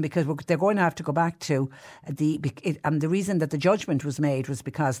 and one because they're going to have to go back to the reason that the judgment was made was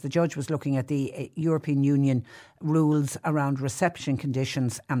because the judge was looking at the European Union rules around reception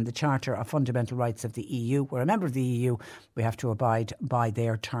conditions and the Charter of Fundamental Rights of the EU. We're a member of the EU. We have to abide by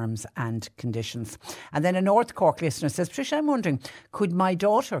their terms and conditions. And then a North Cork listener says, Patricia, I'm wondering, could my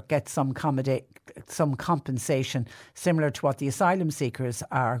daughter get some compensation similar to what the asylum seekers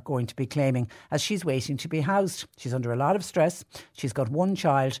are going to be claiming, as she's waiting to be housed? She's under a lot of stress. She's got one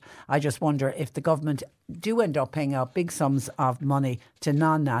child. I just wonder if the government do end up paying out big sums of money to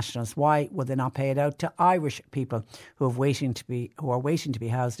non-nationals. Why would they not pay it out to Irish people who are waiting to be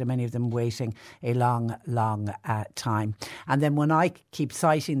housed, and many of them waiting a long time? And then when I keep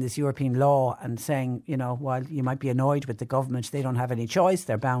citing this European law and saying, you know, while you might be annoyed with the government, they don't have any choice.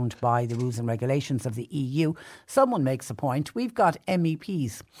 They're bound by the rules and regulations of the EU. Someone makes a point. We've got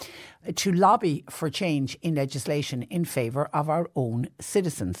MEPs to lobby for change in legislation in favour of our own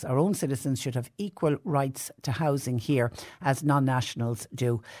citizens. Our own citizens should have equal rights to housing here as non-nationals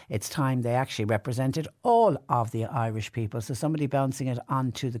do. It's time they actually represented all of the Irish people. So somebody bouncing it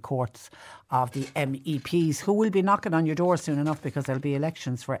onto the courts of the MEPs, who will be knocking on your door soon enough, because there'll be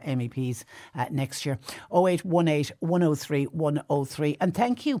elections for MEPs next year. 0818 103 103. And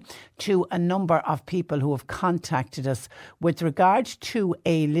thank you to a number of people who have contacted us with regard to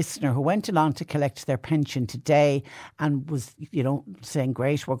a listener who went along to collect their pension today and was, you know, saying,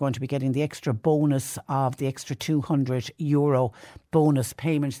 great, we're going to be getting the extra bonus of the extra €200 bonus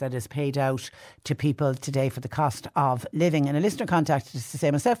payment that is paid out to people today for the cost of living. And a listener contacted us to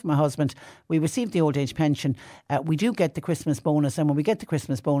say, myself and my husband, we received the old age pension. We do get the Christmas bonus, and when we get the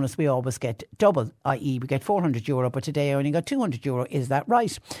Christmas bonus, we always get double, i.e. we get €400, but today I only got €200. Is that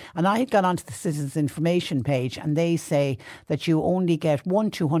right? And I had gone onto the Citizens Information page, and they say that you only get one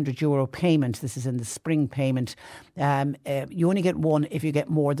 €200 payment. This is in the spring payment. You only get one if you get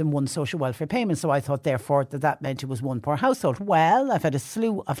more than one social welfare payment. So I thought, therefore, that meant it was one per household. Well, I've had a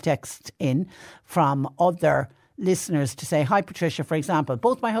slew of texts in from other listeners to say, hi Patricia, for example,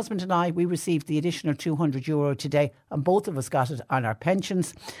 both my husband and I, we received the additional €200 today, and both of us got it on our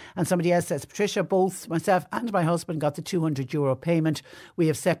pensions. And somebody else says, Patricia, both myself and my husband got the €200 payment. We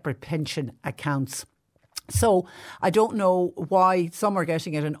have separate pension accounts. So I don't know why some are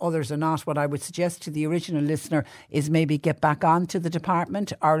getting it and others are not. What I would suggest to the original listener is maybe get back onto the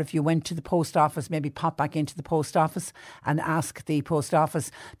department, or if you went to the post office, maybe pop back into the post office and ask the post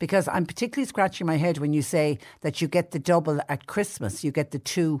office, because I'm particularly scratching my head when you say that you get the double at Christmas. You get the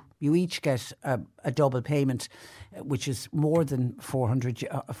two, you each get a double payment, which is more than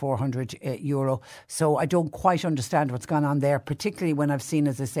 €400. So I don't quite understand what's gone on there, particularly when I've seen,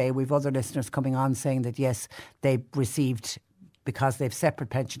 as I say, we've other listeners coming on saying that yes, they've received, because they've separate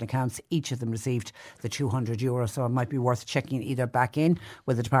pension accounts, each of them received the €200. So it might be worth checking either back in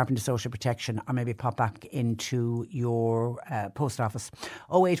with the Department of Social Protection or maybe pop back into your post office.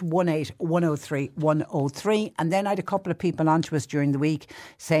 0818 103 103. And then I had a couple of people on to us during the week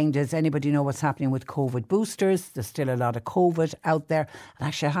saying, does anybody know what's happening with COVID boosters? There's still a lot of COVID out there. And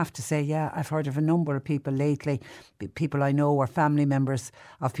actually I have to say, yeah, I've heard of a number of people lately, people I know or family members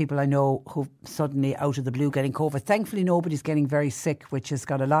of people I know who suddenly out of the blue getting COVID. Thankfully nobody's getting very sick, which has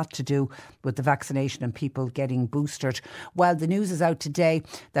got a lot to do with the vaccination and people getting boosted. Well, the news is out today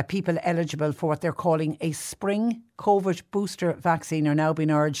that people eligible for what they're calling a spring COVID booster vaccine are now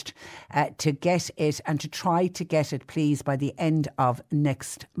being urged to get it, and to try to get it, please, by the end of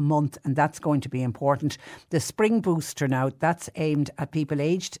next month. And that's going to be important. The spring booster now, that's aimed at people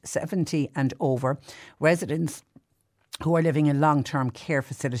aged 70 and over, residents who are living in long-term care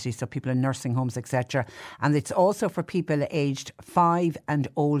facilities, so people in nursing homes, etc. And it's also for people aged 5 and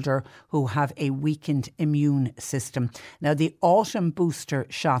older who have a weakened immune system. Now, the autumn booster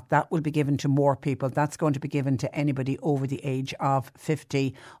shot, that will be given to more people. That's going to be given to anybody over the age of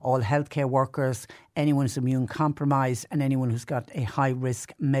 50, all healthcare workers, anyone who's immune compromised, and anyone who's got a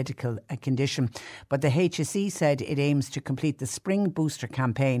high-risk medical condition. But the HSE said it aims to complete the spring booster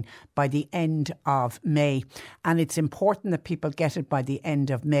campaign by the end of May. And it's important that people get it by the end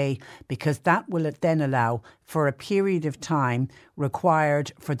of May, because that will then allow for a period of time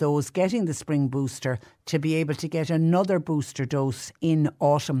required for those getting the spring booster to be able to get another booster dose in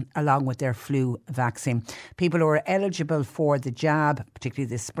autumn along with their flu vaccine. People who are eligible for the jab, particularly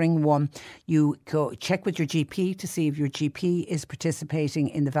the spring one, you go check with your GP to see if your GP is participating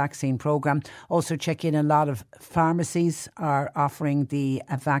in the vaccine programme. Also check in, a lot of pharmacies are offering the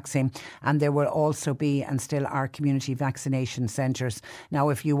vaccine, and there will also be and still are community vaccination centres. Now,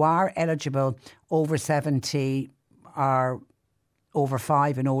 if you are eligible, over 70 or over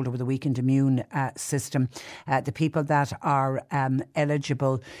 5 and older with a weakened immune system, the people that are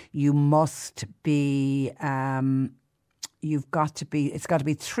eligible, you must be it's got to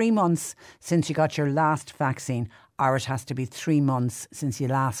be 3 months since you got your last vaccine, or it has to be 3 months since you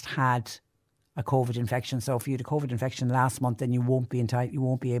last had a COVID infection. So if you had a COVID infection last month, then you won't be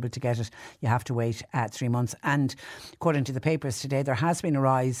able to get it. You have to wait 3 months. And according to the papers today, there has been a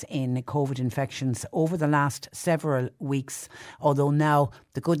rise in COVID infections over the last several weeks. Although now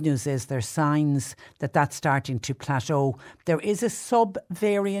the good news is there's signs that that's starting to plateau. There is a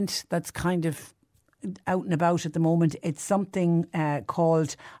sub-variant that's kind of out and about at the moment. It's something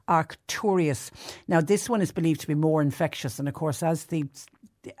called Arcturus. Now, this one is believed to be more infectious. And of course, as the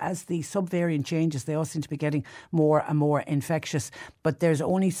subvariant changes, they all seem to be getting more and more infectious. But there's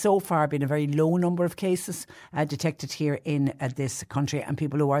only so far been a very low number of cases detected here in this country. And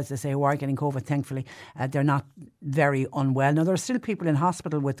people who are, as I say, who are getting COVID, thankfully, they're not very unwell. Now, there are still people in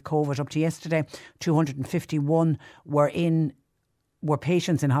hospital with COVID. Up to yesterday, 251 were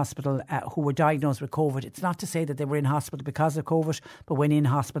patients in hospital who were diagnosed with COVID. It's not to say that they were in hospital because of COVID, but when in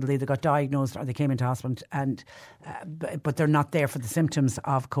hospital, they either got diagnosed or they came into hospital, but they're not there for the symptoms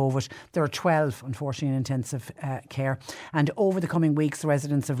of COVID. There are 12, unfortunately, in intensive care. And over the coming weeks,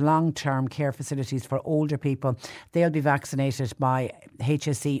 residents of long-term care facilities for older people, they'll be vaccinated by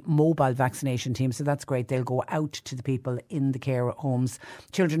HSE mobile vaccination teams. So that's great. They'll go out to the people in the care homes.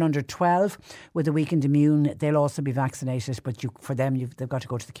 Children under 12 with a weakened immune, they'll also be vaccinated, but for them, they've got to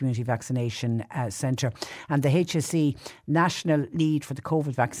go to the community vaccination centre. And the HSE National Lead for the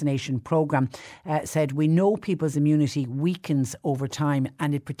COVID vaccination programme said, we know people's immunity weakens over time,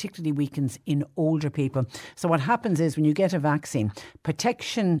 and it particularly weakens in older people. So what happens is when you get a vaccine,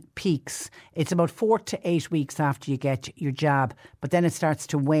 protection peaks. It's about 4 to 8 weeks after you get your jab, but then it starts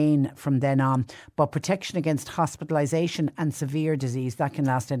to wane from then on. But protection against hospitalisation and severe disease, that can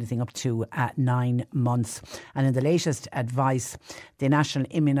last anything up to 9 months. And in the latest advice, the National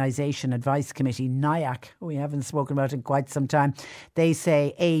Immunisation Advice Committee, NIAC, we haven't spoken about in quite some time, they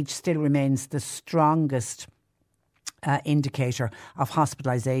say age still remains the strongest indicator of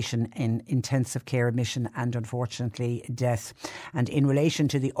hospitalisation in intensive care admission and unfortunately death. And in relation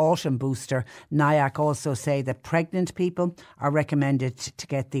to the autumn booster, NIAC also say that pregnant people are recommended to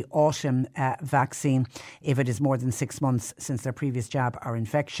get the autumn vaccine if it is more than 6 months since their previous jab or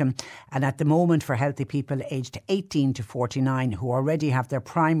infection. And at the moment, for healthy people aged 18 to 49 who already have their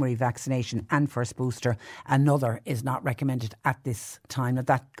primary vaccination and first booster, another is not recommended at this time. Now,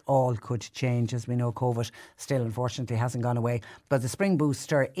 that all could change. As we know, COVID still unfortunately hasn't gone away, but the spring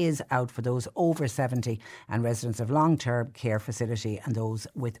booster is out for those over 70 and residents of long-term care facility and those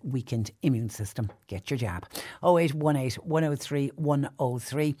with weakened immune system. Get your jab. 0818 103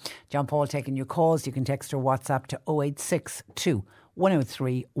 103. John Paul taking your calls. You can text or WhatsApp to 0862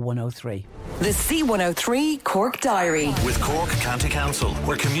 103 103. The C103 Cork Diary. With Cork County Council,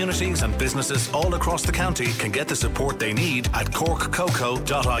 where communities and businesses all across the county can get the support they need at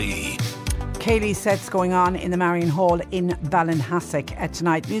corkcoco.ie. Kaylee sets going on in the Marion Hall in Ballinhassig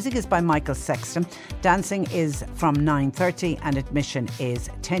tonight. Music is by Michael Sexton. Dancing is from 9:30 and admission is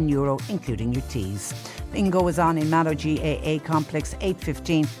 €10, including your teas. Bingo is on in Mallow GAA Complex,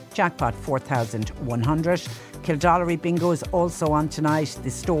 8:15, jackpot 4,100. Kildallery Bingo is also on tonight.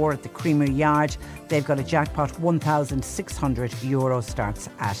 The store at the Creamery Yard, they've got a jackpot €1,600, starts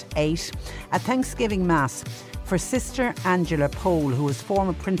at 8. A Thanksgiving Mass for Sister Angela Pole, who is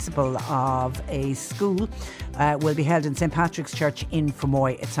former principal of a school, will be held in St Patrick's Church in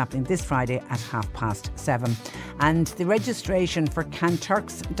Fermoy. It's happening this Friday at 7:30. And the registration for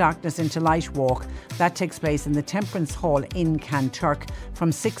Kanturk's Darkness into Light Walk, that takes place in the Temperance Hall in Kanturk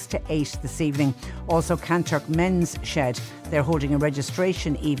from 6 to 8 this evening. Also Kanturk Men's Shed, they're holding a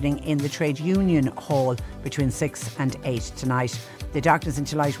registration evening in the Trade Union Hall between 6 and 8 tonight. The Darkness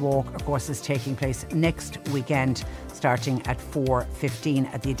into Light Walk, of course, is taking place next weekend, starting at 4:15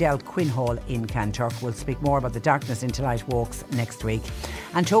 at the Adele Quinn Hall in Kanturk. We'll speak more about the Darkness into Light Walks next week.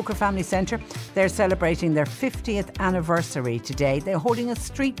 And Toker Family Centre, they're celebrating their 50th anniversary today. They're holding a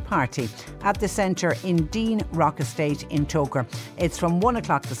street party at the centre in Dean Rock Estate in Toker. It's from 1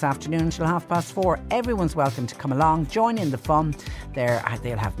 o'clock this afternoon until 4:30. Everyone's welcome to come along, join in the fun.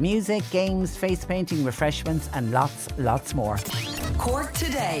 They'll have music, games, face painting, refreshments and lots more. Cork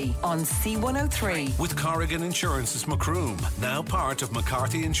Today on C103. With Corrigan Insurance's Macroom, now part of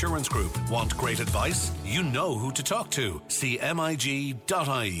McCarthy Insurance Group. Want great advice? You know who to talk to.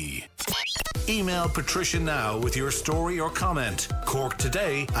 CMIG.ie. Email Patricia now with your story or comment.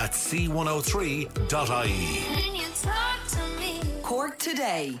 corktoday@c103.ie. Cork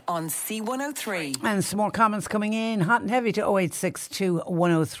Today on C103. And some more comments coming in, hot and heavy, to 0862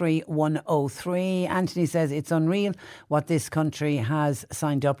 103 103. Anthony says it's unreal what this country has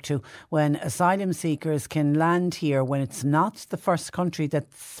signed up to when asylum seekers can land here when it's not the first safe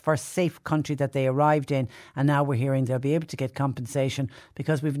country that they arrived in, and now we're hearing they'll be able to get compensation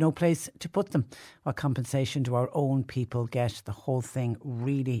because we've no place to put them. What compensation do our own people get? The whole thing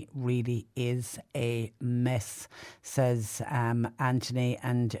really, really is a mess, says Anthony.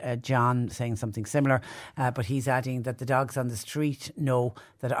 And John saying something similar, but he's adding that the dogs on the street know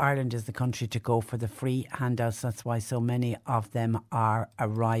that Ireland is the country to go for the free handouts. That's why so many of them are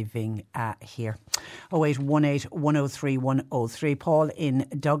arriving here. 0818 103 103. Paul in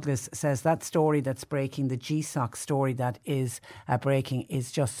Douglas says that story that's breaking, the GSOC story that is breaking,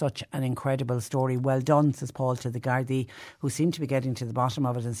 is just such an incredible story. Well done, says Paul to the Gardaí, who seem to be getting to the bottom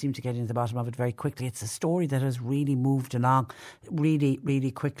of it and seem to get into the bottom of it very quickly. It's a story that has really moved along really,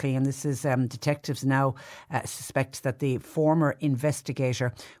 really quickly. And this is detectives now suspect that the former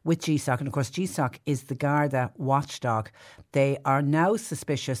investigator with GSOC, and of course GSOC is the Garda watchdog, they are now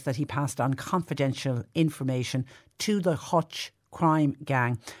suspicious that he passed on confidential information to the Hutch crime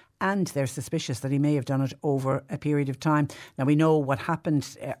gang, and they're suspicious that he may have done it over a period of time. Now, we know what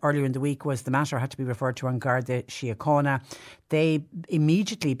happened earlier in the week was the matter had to be referred to An Garda Síochána. They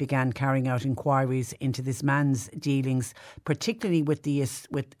immediately began carrying out inquiries into this man's dealings, particularly with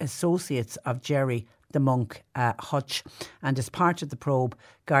associates of Jerry, the monk Hutch. And as part of the probe,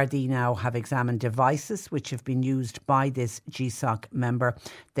 Gardaí now have examined devices which have been used by this GSOC member.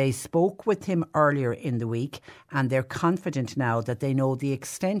 They spoke with him earlier in the week, and they're confident now that they know the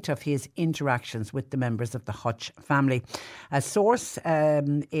extent of his interactions with the members of the Hutch family. A source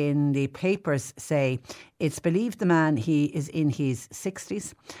in the papers say it's believed the man, he is in his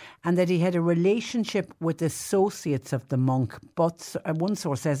 60s, and that he had a relationship with associates of the monk. But one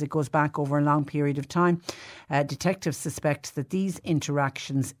source says it goes back over a long period of time. Detectives suspect that these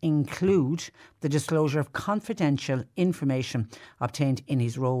interactions include the disclosure of confidential information obtained in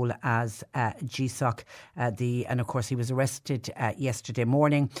his role as GSOC. And of course he was arrested yesterday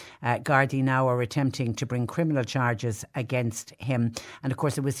morning. Gardaí now are attempting to bring criminal charges against him. And of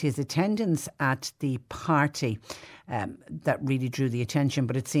course it was his attendance at the party that really drew the attention,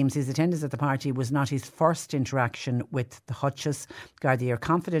 but it seems his attendance at the party was not his first interaction with the Hutches. Gardaí are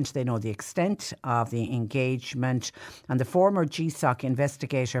confident they know the extent of the engagement, and the former GSOC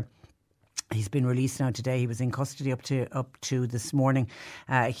investigator, he's been released now today. He was in custody up to this morning.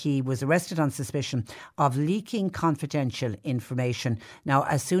 He was arrested on suspicion of leaking confidential information. Now,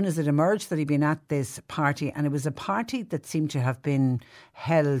 as soon as it emerged that he'd been at this party, and it was a party that seemed to have been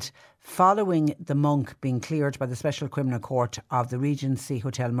held following the monk being cleared by the Special Criminal Court of the Regency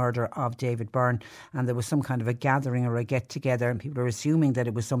Hotel murder of David Byrne, and there was some kind of a gathering or a get-together, and people are assuming that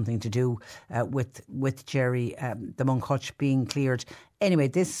it was something to do with Jerry, the monk Hutch, being cleared. Anyway,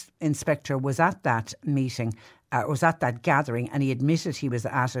 this inspector was at that meeting, was at that gathering, and he admitted he was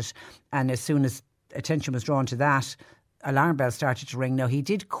at it, and as soon as attention was drawn to that, alarm bells started to ring. Now, he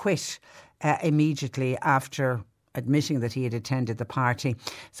did quit immediately after admitting that he had attended the party.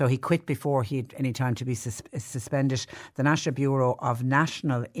 So he quit before he had any time to be suspended. The National Bureau of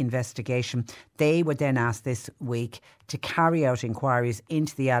National Investigation, they were then asked this week to carry out inquiries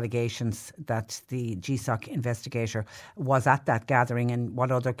into the allegations that the GSOC investigator was at that gathering and what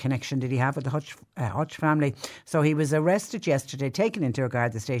other connection did he have with the Hutch family. So he was arrested yesterday, taken into a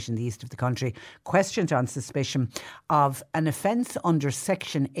Garda station in the east of the country, questioned on suspicion of an offence under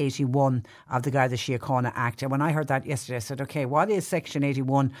Section 81 of the Garda Síochána Act. And when I heard that yesterday, I said, OK, what is Section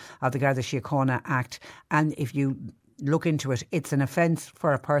 81 of the Garda Síochána Act? And if you look into it, it's an offence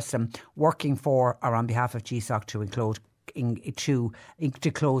for a person working for or on behalf of GSOC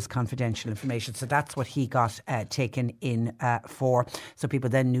to close confidential information. So that's what he got taken in for. So people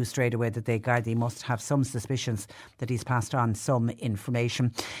then knew straight away that Gardaí must have some suspicions that he's passed on some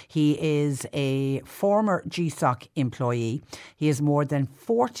information. He is a former GSOC employee. He has more than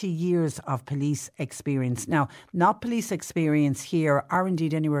 40 years of police experience. Now, not police experience here or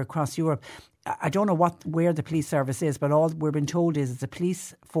indeed anywhere across Europe. I don't know where the police service is, but all we've been told is it's a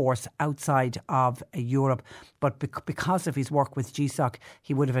police force outside of Europe. But because of his work with GSOC,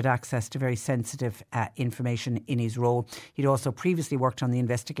 he would have had access to very sensitive information in his role. He'd also previously worked on the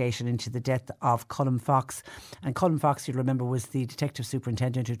investigation into the death of Colm Fox. And Colm Fox, you'll remember, was the detective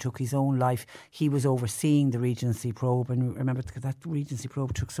superintendent who took his own life. He was overseeing the Regency probe. And remember, that Regency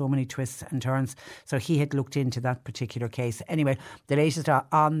probe took so many twists and turns. So he had looked into that particular case. Anyway, the latest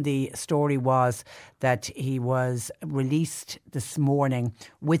on the story was that he was released this morning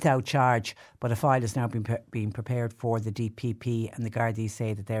without charge, but a file is now being prepared for the DPP, and the Gardaí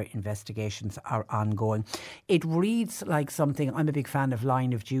say that their investigations are ongoing. It reads like something, I'm a big fan of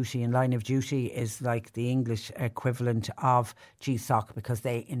Line of Duty, and Line of Duty is like the English equivalent of GSOC because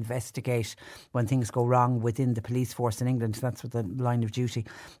they investigate when things go wrong within the police force in England. That's what the Line of Duty,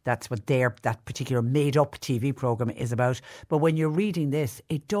 that's what that particular made-up TV programme is about. But when you're reading this,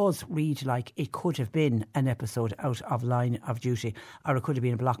 it does read like it could have been an episode out of Line of Duty, or it could have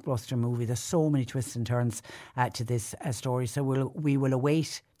been a blockbuster movie. There's so many twists and turns to this story. So we will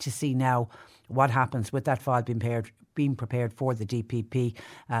await to see now what happens with that file being prepared for the DPP.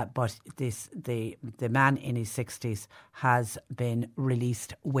 But the man in his 60s has been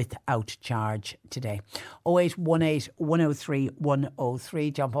released without charge today. 0818 103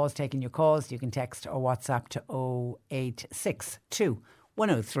 103. John Paul's taking your calls. You can text or WhatsApp to 0862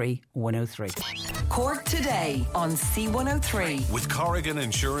 103 103. Cork Today on C103. With Corrigan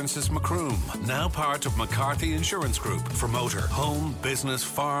Insurance's Macroom, now part of McCarthy Insurance Group for motor, home, business,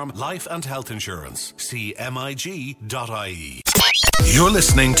 farm, life and health insurance. See MIG.ie. You're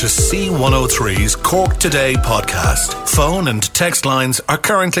listening to C103's Cork Today podcast. Phone and text lines are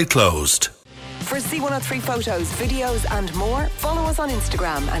currently closed. For C103 photos, videos and more, follow us on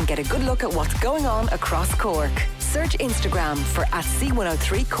Instagram and get a good look at what's going on across Cork. Search Instagram for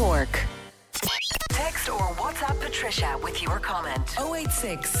 @C103 Cork. Text or WhatsApp Patricia with your comment.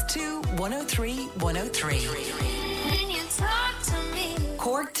 0862 103 103. When you talk to me,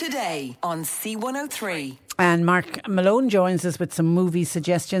 Cork Today on C103. And Mark Malone joins us with some movie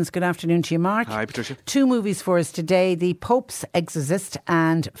suggestions. Good afternoon to you, Mark. Hi, Patricia. 2 movies for us today: The Pope's Exorcist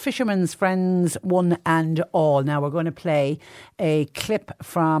and Fisherman's Friends, One and All. Now we're going to play a clip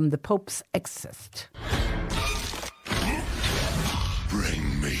from The Pope's Exorcist.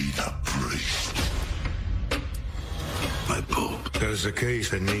 Bring me the priest. My Pope. There's a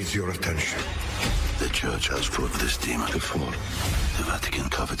case that needs your attention. The church has proved this demon before. The Vatican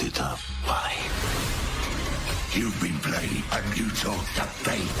covered it up. Why? You've been playing and you chose the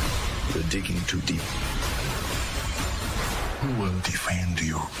faith. You're digging too deep. Who will defend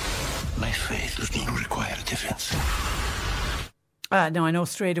you? My faith does not require defense. No, I know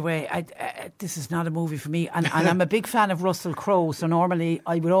straight away. This is not a movie for me. And I'm a big fan of Russell Crowe. So normally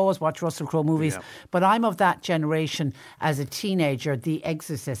I would always watch Russell Crowe movies. Yeah. But I'm of that generation. As a teenager, The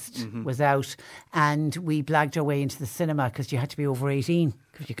Exorcist was out. And we blagged our way into the cinema because you had to be over 18.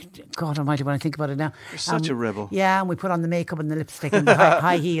 God almighty, when I think about it now. You're such a rebel. Yeah, and we put on the makeup and the lipstick and the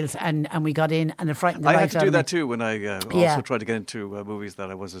high heels and we got in and it frightened the life out of me. I had to do that too when I also tried to get into movies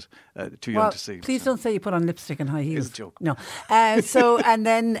that I was too young to see. Please don't say you put on lipstick and high heels. It's a joke. No. And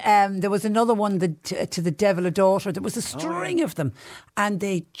then there was another one, To the Devil a Daughter. There was a string of them and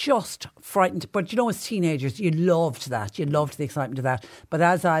they just frightened. But you know, as teenagers, you loved that. You loved the excitement of that. But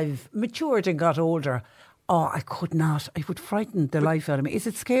as I've matured and got older, I could not. It would frighten the life out of me. Is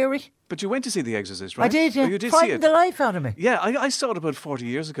it scary? But you went to see The Exorcist, right? I did, yeah. Oh, you did Frightened see it? the life out of me. Yeah, I saw it about 40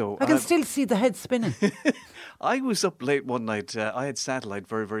 years ago. I can still see the head spinning. I was up late one night. I had satellite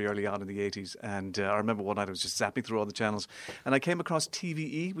very, very early on in the 80s. And I remember one night I was just zapping through all the channels. And I came across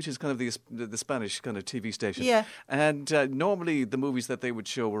TVE, which is kind of the Spanish kind of TV station. Yeah. And normally the movies that they would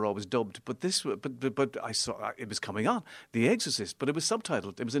show were always dubbed. But I saw it was coming on, The Exorcist. But it was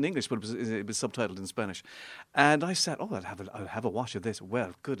subtitled. It was in English, but it was subtitled in Spanish. And I said, I'll have a watch of this.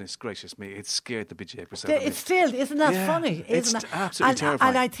 Well, goodness gracious me, it scared the bejeepers out of me. It's still, isn't that funny? It's absolutely terrifying.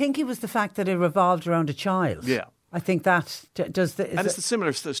 And I think it was the fact that it revolved around a child. Yeah. I think that does the... And it's a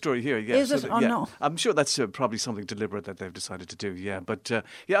similar story here, yeah. Is it? Oh, no. I'm sure that's probably something deliberate that they've decided to do, yeah. But,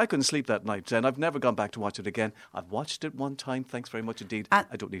 I couldn't sleep that night, and I've never gone back to watch it again. I've watched it one time, thanks very much indeed. I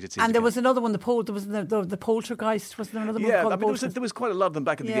don't need to see it And there again. was another one, there was the Poltergeist, wasn't there another one called Poltergeist? There was quite a lot of them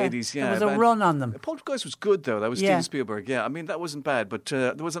back in the 80s, yeah. There was a run on them. Poltergeist was good, though. That was Steven Spielberg, yeah. I mean, that wasn't bad, but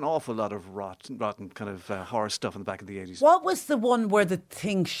there was an awful lot of rotten kind of horror stuff in the back of the 80s. What was the one where the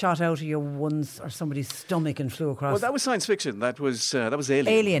thing shot out of your one's or somebody's stomach and flew across? Well, that was science fiction. That was Alien.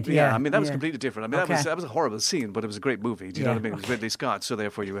 Alien, yeah. I mean, that was completely different. I mean, that was a horrible scene, but it was a great movie. Do you know what I mean? It was Ridley Scott, so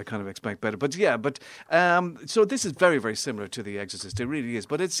therefore you would kind of expect better. But so this is very, very similar to The Exorcist. It really is.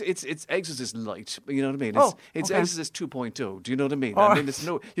 But it's Exorcist light. You know what I mean? It's Exorcist 2.0. Do you know what I mean? I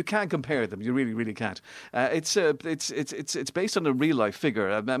mean, you can't compare them. You really, really can't. It's based on a real life figure,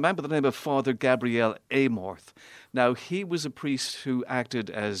 a man by the name of Father Gabriel Amorth. Now, he was a priest who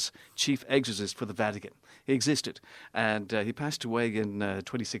acted as chief exorcist for the Vatican. He existed, and he passed away in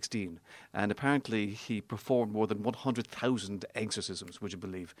 2016. And apparently, he performed more than 100,000 exorcisms, would you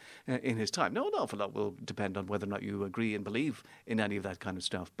believe, in his time. Now, an awful lot will depend on whether or not you agree and believe in any of that kind of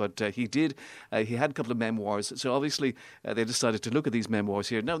stuff. But he did. He had a couple of memoirs. So obviously, they decided to look at these memoirs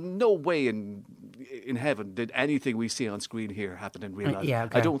here. Now, no way in heaven did anything we see on screen here happen in real life. Yeah,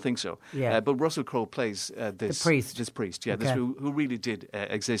 okay. I don't think so. Yeah. But Russell Crowe plays this priest, yeah, okay. this who really did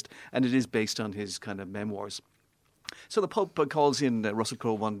exist, and it is based on his kind of memoirs. So the Pope calls in Russell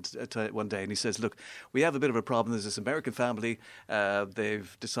Crowe one day and he says, look, we have a bit of a problem. There's this American family.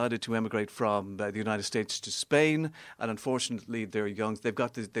 They've decided to emigrate from the United States to Spain. And unfortunately, they're young. They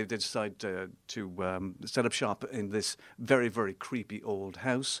decide to set up shop in this very, very creepy old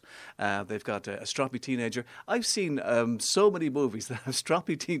house. They've got a stroppy teenager. I've seen so many movies that have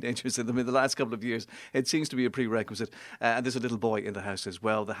stroppy teenagers in them in the last couple of years. It seems to be a prerequisite. And there's a little boy in the house as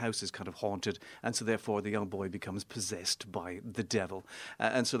well. The house is kind of haunted. And so therefore, the young boy becomes possessed by the devil.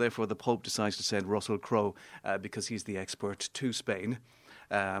 And so therefore the Pope decides to send Russell Crowe, because he's the expert, to Spain.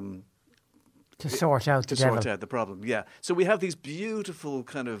 To sort out the devil. To sort out the problem, yeah. So we have these beautiful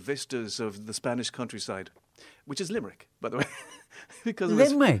kind of vistas of the Spanish countryside, which is Limerick, by the way. Because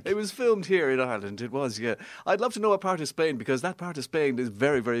it was filmed here in Ireland. It was, yeah. I'd love to know what part of Spain, because that part of Spain is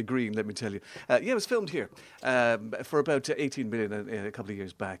very, very green, let me tell you. It was filmed here for about 18 million a couple of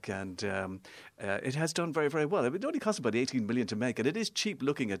years back, and it has done very, very well. It only cost about 18 million to make, and it is cheap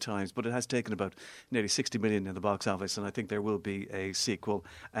looking at times, but it has taken about nearly 60 million in the box office, and I think there will be a sequel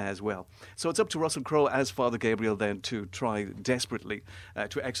as well. So it's up to Russell Crowe as Father Gabriel then to try desperately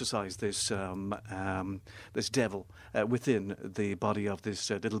to exorcise this this devil within the body of this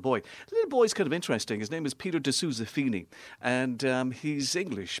little boy. The little boy's kind of interesting. His name is Peter de Sousa Fini, and he's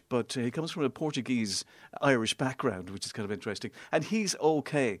English, but he comes from a Portuguese-Irish background, which is kind of interesting. And he's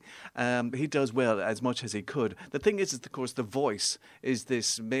okay. He does well as much as he could. The thing is, of course, the voice is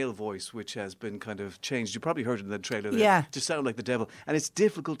this male voice, which has been kind of changed. You probably heard it in the trailer there, to sound like the devil. And it's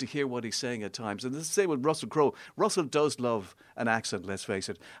difficult to hear what he's saying at times. And the same with Russell Crowe. Russell does love an accent, let's face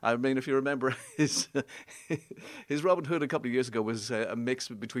it. I mean, if you remember, his Robin Hood a couple of years ago was a mix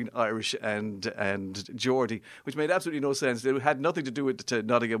between Irish and Geordie, which made absolutely no sense. It had nothing to do with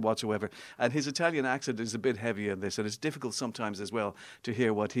Nottingham whatsoever. And his Italian accent is a bit heavy in this, and it's difficult sometimes as well to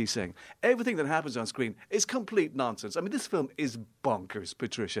hear what he's saying. Everything that happens on screen is complete nonsense. I mean, this film is bonkers,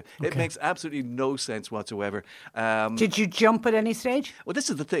 Patricia. Okay. It makes absolutely no sense whatsoever. Did you jump at any stage? Well, this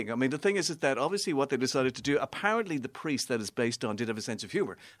is the thing. I mean, the thing is that obviously what they decided to do, apparently the priest that it's based on did have a sense of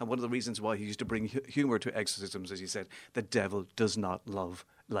humour. And one of the reasons why he used to bring humour to exorcisms, as he said, the devil does not love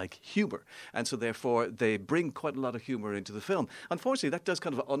like humour. And so therefore they bring quite a lot of humour into the film. Unfortunately, that does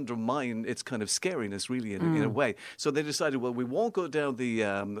kind of undermine its kind of scariness really in a way. So they decided, well, we won't go down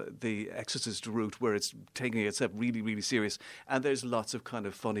the Exorcist route where it's taking itself really, really serious. And there's lots of kind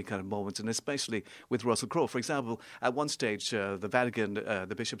of funny kind of moments, and especially with Russell Crowe. For example, at one stage, the Vatican,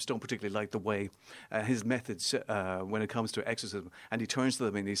 the bishops don't particularly like the way his methods when it comes to exorcism. And he turns to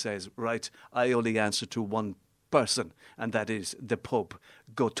them and he says, right, I only answer to one person, and that is the Pope.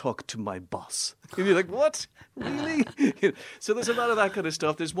 Go talk to my boss. And you're like, what? Really? So there's a lot of that kind of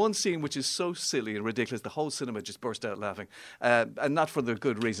stuff. There's one scene which is so silly and ridiculous, the whole cinema just burst out laughing, and not for the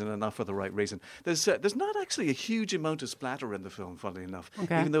good reason and not for the right reason. There's not actually a huge amount of splatter in the film, funnily enough,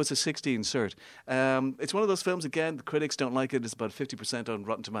 even though it's a 16 cert. It's one of those films, again, the critics don't like it. It's about 50% on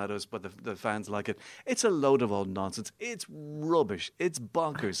Rotten Tomatoes, but the fans like it. It's a load of old nonsense. It's rubbish. It's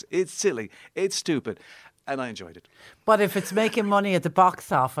bonkers. It's silly. It's stupid. And I enjoyed it. But if it's making money at the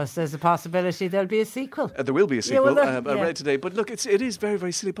box office, there's a possibility there'll be a sequel. There will be a sequel. I read today. But look, it is very,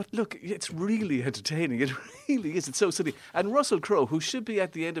 very silly. But look, it's really entertaining. It really is. It's so silly. And Russell Crowe, who should be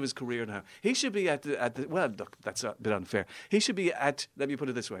at the end of his career now, he should be at the well, look, that's a bit unfair. He should be at, let me put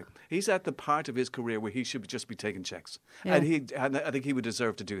it this way, he's at the part of his career where he should just be taking checks. Yeah. And I think he would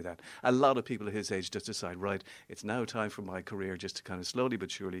deserve to do that. A lot of people at his age just decide, right, it's now time for my career just to kind of slowly but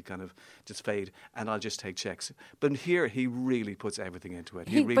surely kind of just fade, and I'll just take checks. But here he really puts everything into it.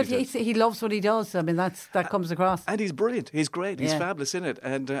 He loves what he does. I mean, that comes across. And he's brilliant. He's great. He's fabulous in it.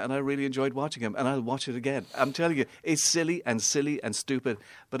 And I really enjoyed watching him. And I'll watch it again. I'm telling you, it's silly and stupid,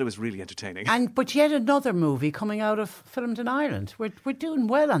 but it was really entertaining. But yet another movie coming out of filmed in Ireland. We're doing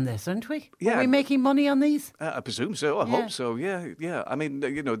well on this, aren't we? Yeah. Are we making money on these? I presume so. I hope so. Yeah. I mean,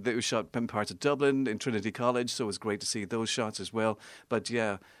 they were shot in parts of Dublin, in Trinity College, so it was great to see those shots as well. But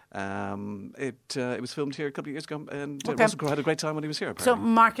yeah. It was filmed here a couple of years ago, and Russell Crowe had a great time when he was here. Apparently. So,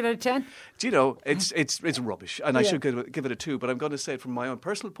 mark it out of 10? Do you know, it's rubbish, and I should give it a 2, but I'm going to say it from my own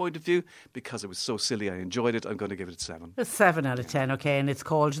personal point of view, because it was so silly, I enjoyed it, I'm going to give it a 7. A 7 out of 10, okay, and it's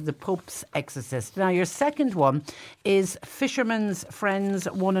called The Pope's Exorcist. Now, your second one is Fisherman's Friends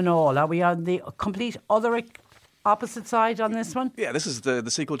One and All. Are we on the complete other opposite side on this one? Yeah, this is the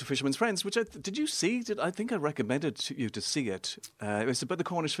sequel to Fisherman's Friends, which did you see? I think I recommended to you to see it. It was about the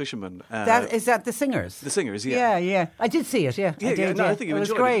Cornish fishermen. Is that The Singers? The Singers, yeah. Yeah. I did see it, I did. I think you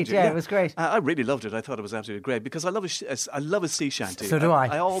enjoyed it. Great, it was great. I really loved it. I thought it was absolutely great because I love a sea shanty. So do I.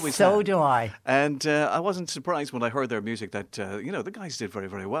 I always do I. And I wasn't surprised when I heard their music that the guys did very,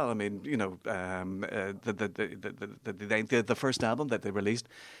 very well. I mean, the first album that they released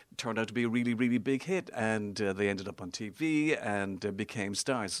turned out to be a really, really big hit, and they ended up on TV and became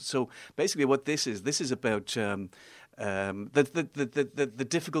stars. So basically what this is about the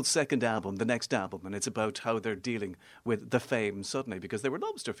difficult second album, the next album, and it's about how they're dealing with the fame suddenly, because they were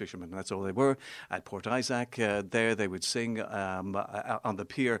lobster fishermen, and that's all they were at Port Isaac. There they would sing on the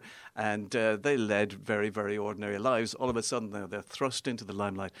pier, and they led very, very ordinary lives. All of a sudden they're thrust into the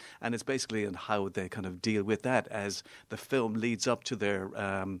limelight, and it's basically on how they kind of deal with that as the film leads up to their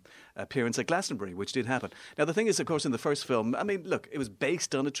appearance at Glastonbury, which did happen. Now the thing is, of course, in the first film, I mean, look, it was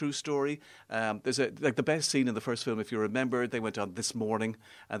based on a true story. There's the best scene in the first film, if you remember, they went on This Morning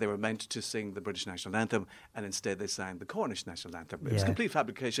and they were meant to sing the British national anthem, and instead they sang the Cornish national anthem. It was complete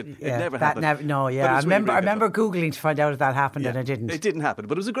fabrication. It never happened. I remember Googling to find out if that happened, and it didn't. It didn't happen,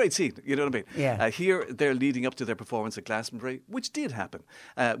 but it was a great scene. You know what I mean? Yeah. Here they're leading up to their performance at Glastonbury, which did happen,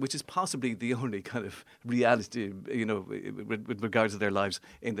 which is possibly the only kind of reality, with regards to their lives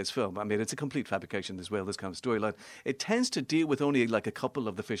in this film. I mean, it's a complete fabrication as well, this kind of storyline. It tends to deal with only like a couple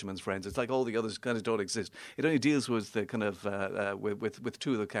of the fishermen's friends. It's like all the others kind of don't exist. It only deals was the kind of with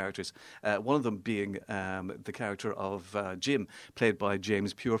two of the characters. One of them being the character of Jim, played by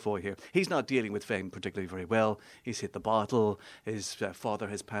James Purefoy here. He's not dealing with fame particularly very well. He's hit the bottle. His father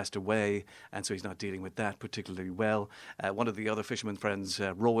has passed away, and so he's not dealing with that particularly well. One of the other fisherman friends,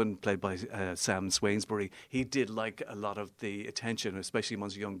 Rowan, played by Sam Swainsbury, he did like a lot of the attention, especially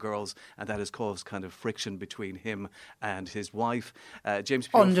amongst young girls, and that has caused kind of friction between him and his wife. James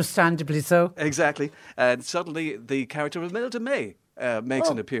Purefoy, understandably so. Exactly. And suddenly the character of Imelda May makes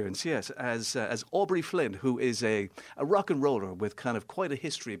an appearance, yes, as Aubrey Flynn, who is a rock and roller with kind of quite a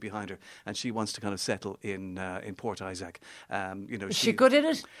history behind her, and she wants to kind of settle in Port Isaac. Is she good at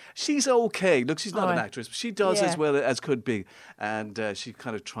it? She's okay. Look, she's not an actress, but she does as well as could be, and she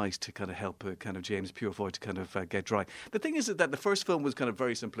kind of tries to kind of help kind of James Purefoy to kind of get dry. The thing is that the first film was kind of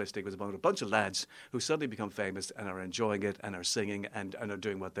very simplistic. It was about a bunch of lads who suddenly become famous and are enjoying it and are singing and are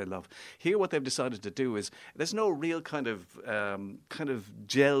doing what they love. Here, what they've decided to do is there's no real kind of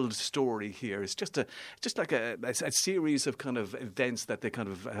gelled story here. It's just like a series of kind of events that they kind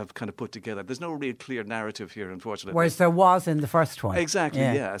of have kind of put together. There's no real clear narrative here, unfortunately. Whereas there was in the first one. Exactly,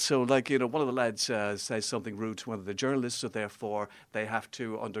 yeah. So, like, one of the lads says something rude to one of the journalists, so therefore they have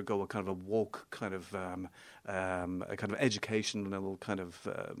to undergo a kind of a woke kind of a kind of educational kind of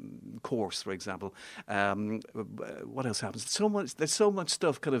course, for example. What else happens? There's so much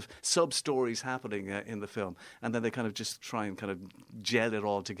stuff, kind of sub-stories happening in the film, and then they kind of just try and kind of gel it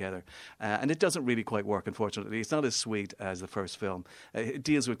all together. And it doesn't really quite work, unfortunately. It's not as sweet as the first film. It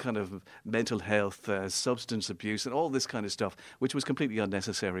deals with kind of mental health, substance abuse, and all this kind of stuff, which was completely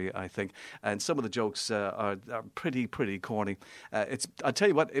unnecessary, I think. And some of the jokes are pretty corny. I'll tell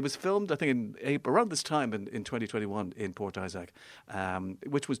you what, it was filmed, I think, in April, around this time in 2021 in Port Isaac,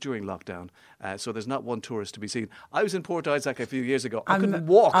 which was during lockdown. So there's not one tourist to be seen. I was in Port Isaac a few years ago. I couldn't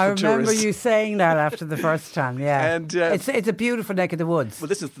walk I for tourists. remember you saying that after the first time, yeah. And it's a beautiful neck of the woods. Well,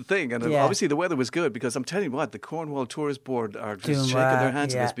 this is the thing. And obviously the weather was good, because I'm telling you what, the Cornwall Tourist Board are just shaking their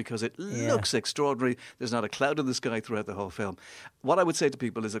hands at this, because it looks extraordinary. There's not a cloud in the sky throughout the whole film. What I would say to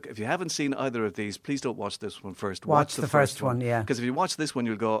people is, look, if you haven't seen either of these, please don't watch this one first. Watch the first one, yeah. Because if you watch this one,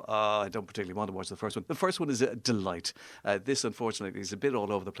 you'll go, I don't particularly want to watch the first one. The first one is a delight. This, unfortunately, is a bit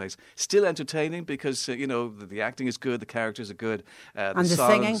all over the place. Still entertaining, because, the acting is good, the characters are good. And the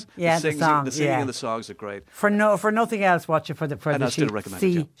singing? Yeah, the songs. The singing and the songs are great. For nothing else, watch it for the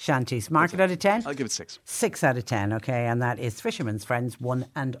sea shanties. Mark it out of 10? I'll give it 6. 6 out of 10, okay. And that is Fisherman's Friends, one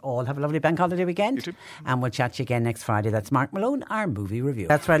and all. Have a lovely bank holiday weekend. You too. And we'll chat to you again next Friday. That's Mark Malone, our movie review.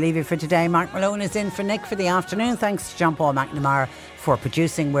 That's where I leave you for today. Mark Malone is in for Nick for the afternoon. Thanks to John Paul McNamara for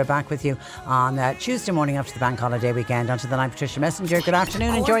producing. We're back with you on Tuesday morning after the bank holiday weekend. Until then, I'm Patricia Messenger. Good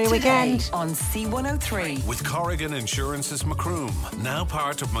afternoon. Enjoy your weekend. On C103. With Corrigan Insurance's Macroom, now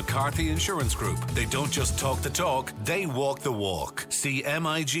part of McCarthy Insurance Group. They don't just talk the talk, they walk the walk. See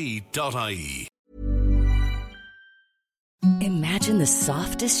MIG.ie. Imagine the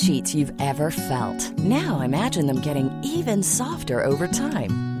softest sheets you've ever felt. Now imagine them getting even softer over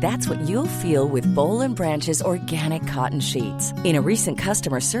time. That's what you'll feel with Boll & Branch's organic cotton sheets. In a recent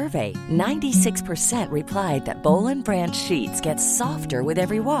customer survey, 96% replied that Boll & Branch sheets get softer with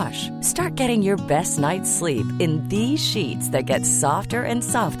every wash. Start getting your best night's sleep in these sheets that get softer and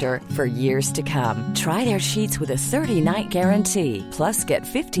softer for years to come. Try their sheets with a 30-night guarantee. Plus, get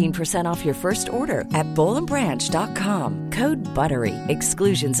 15% off your first order at bollandbranch.com. Code BUTTERY.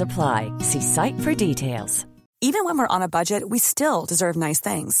 Exclusions apply. See site for details. Even when we're on a budget, we still deserve nice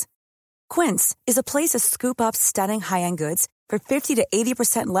things. Quince is a place to scoop up stunning high-end goods for 50 to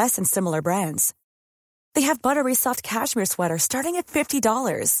 80% less than similar brands. They have buttery soft cashmere sweaters starting at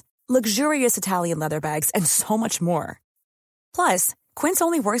 $50, luxurious Italian leather bags, and so much more. Plus, Quince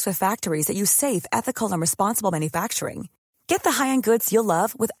only works with factories that use safe, ethical, and responsible manufacturing. Get the high-end goods you'll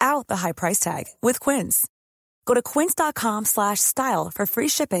love without the high price tag with Quince. Go to quince.com/style for free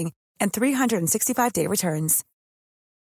shipping and 365-day returns.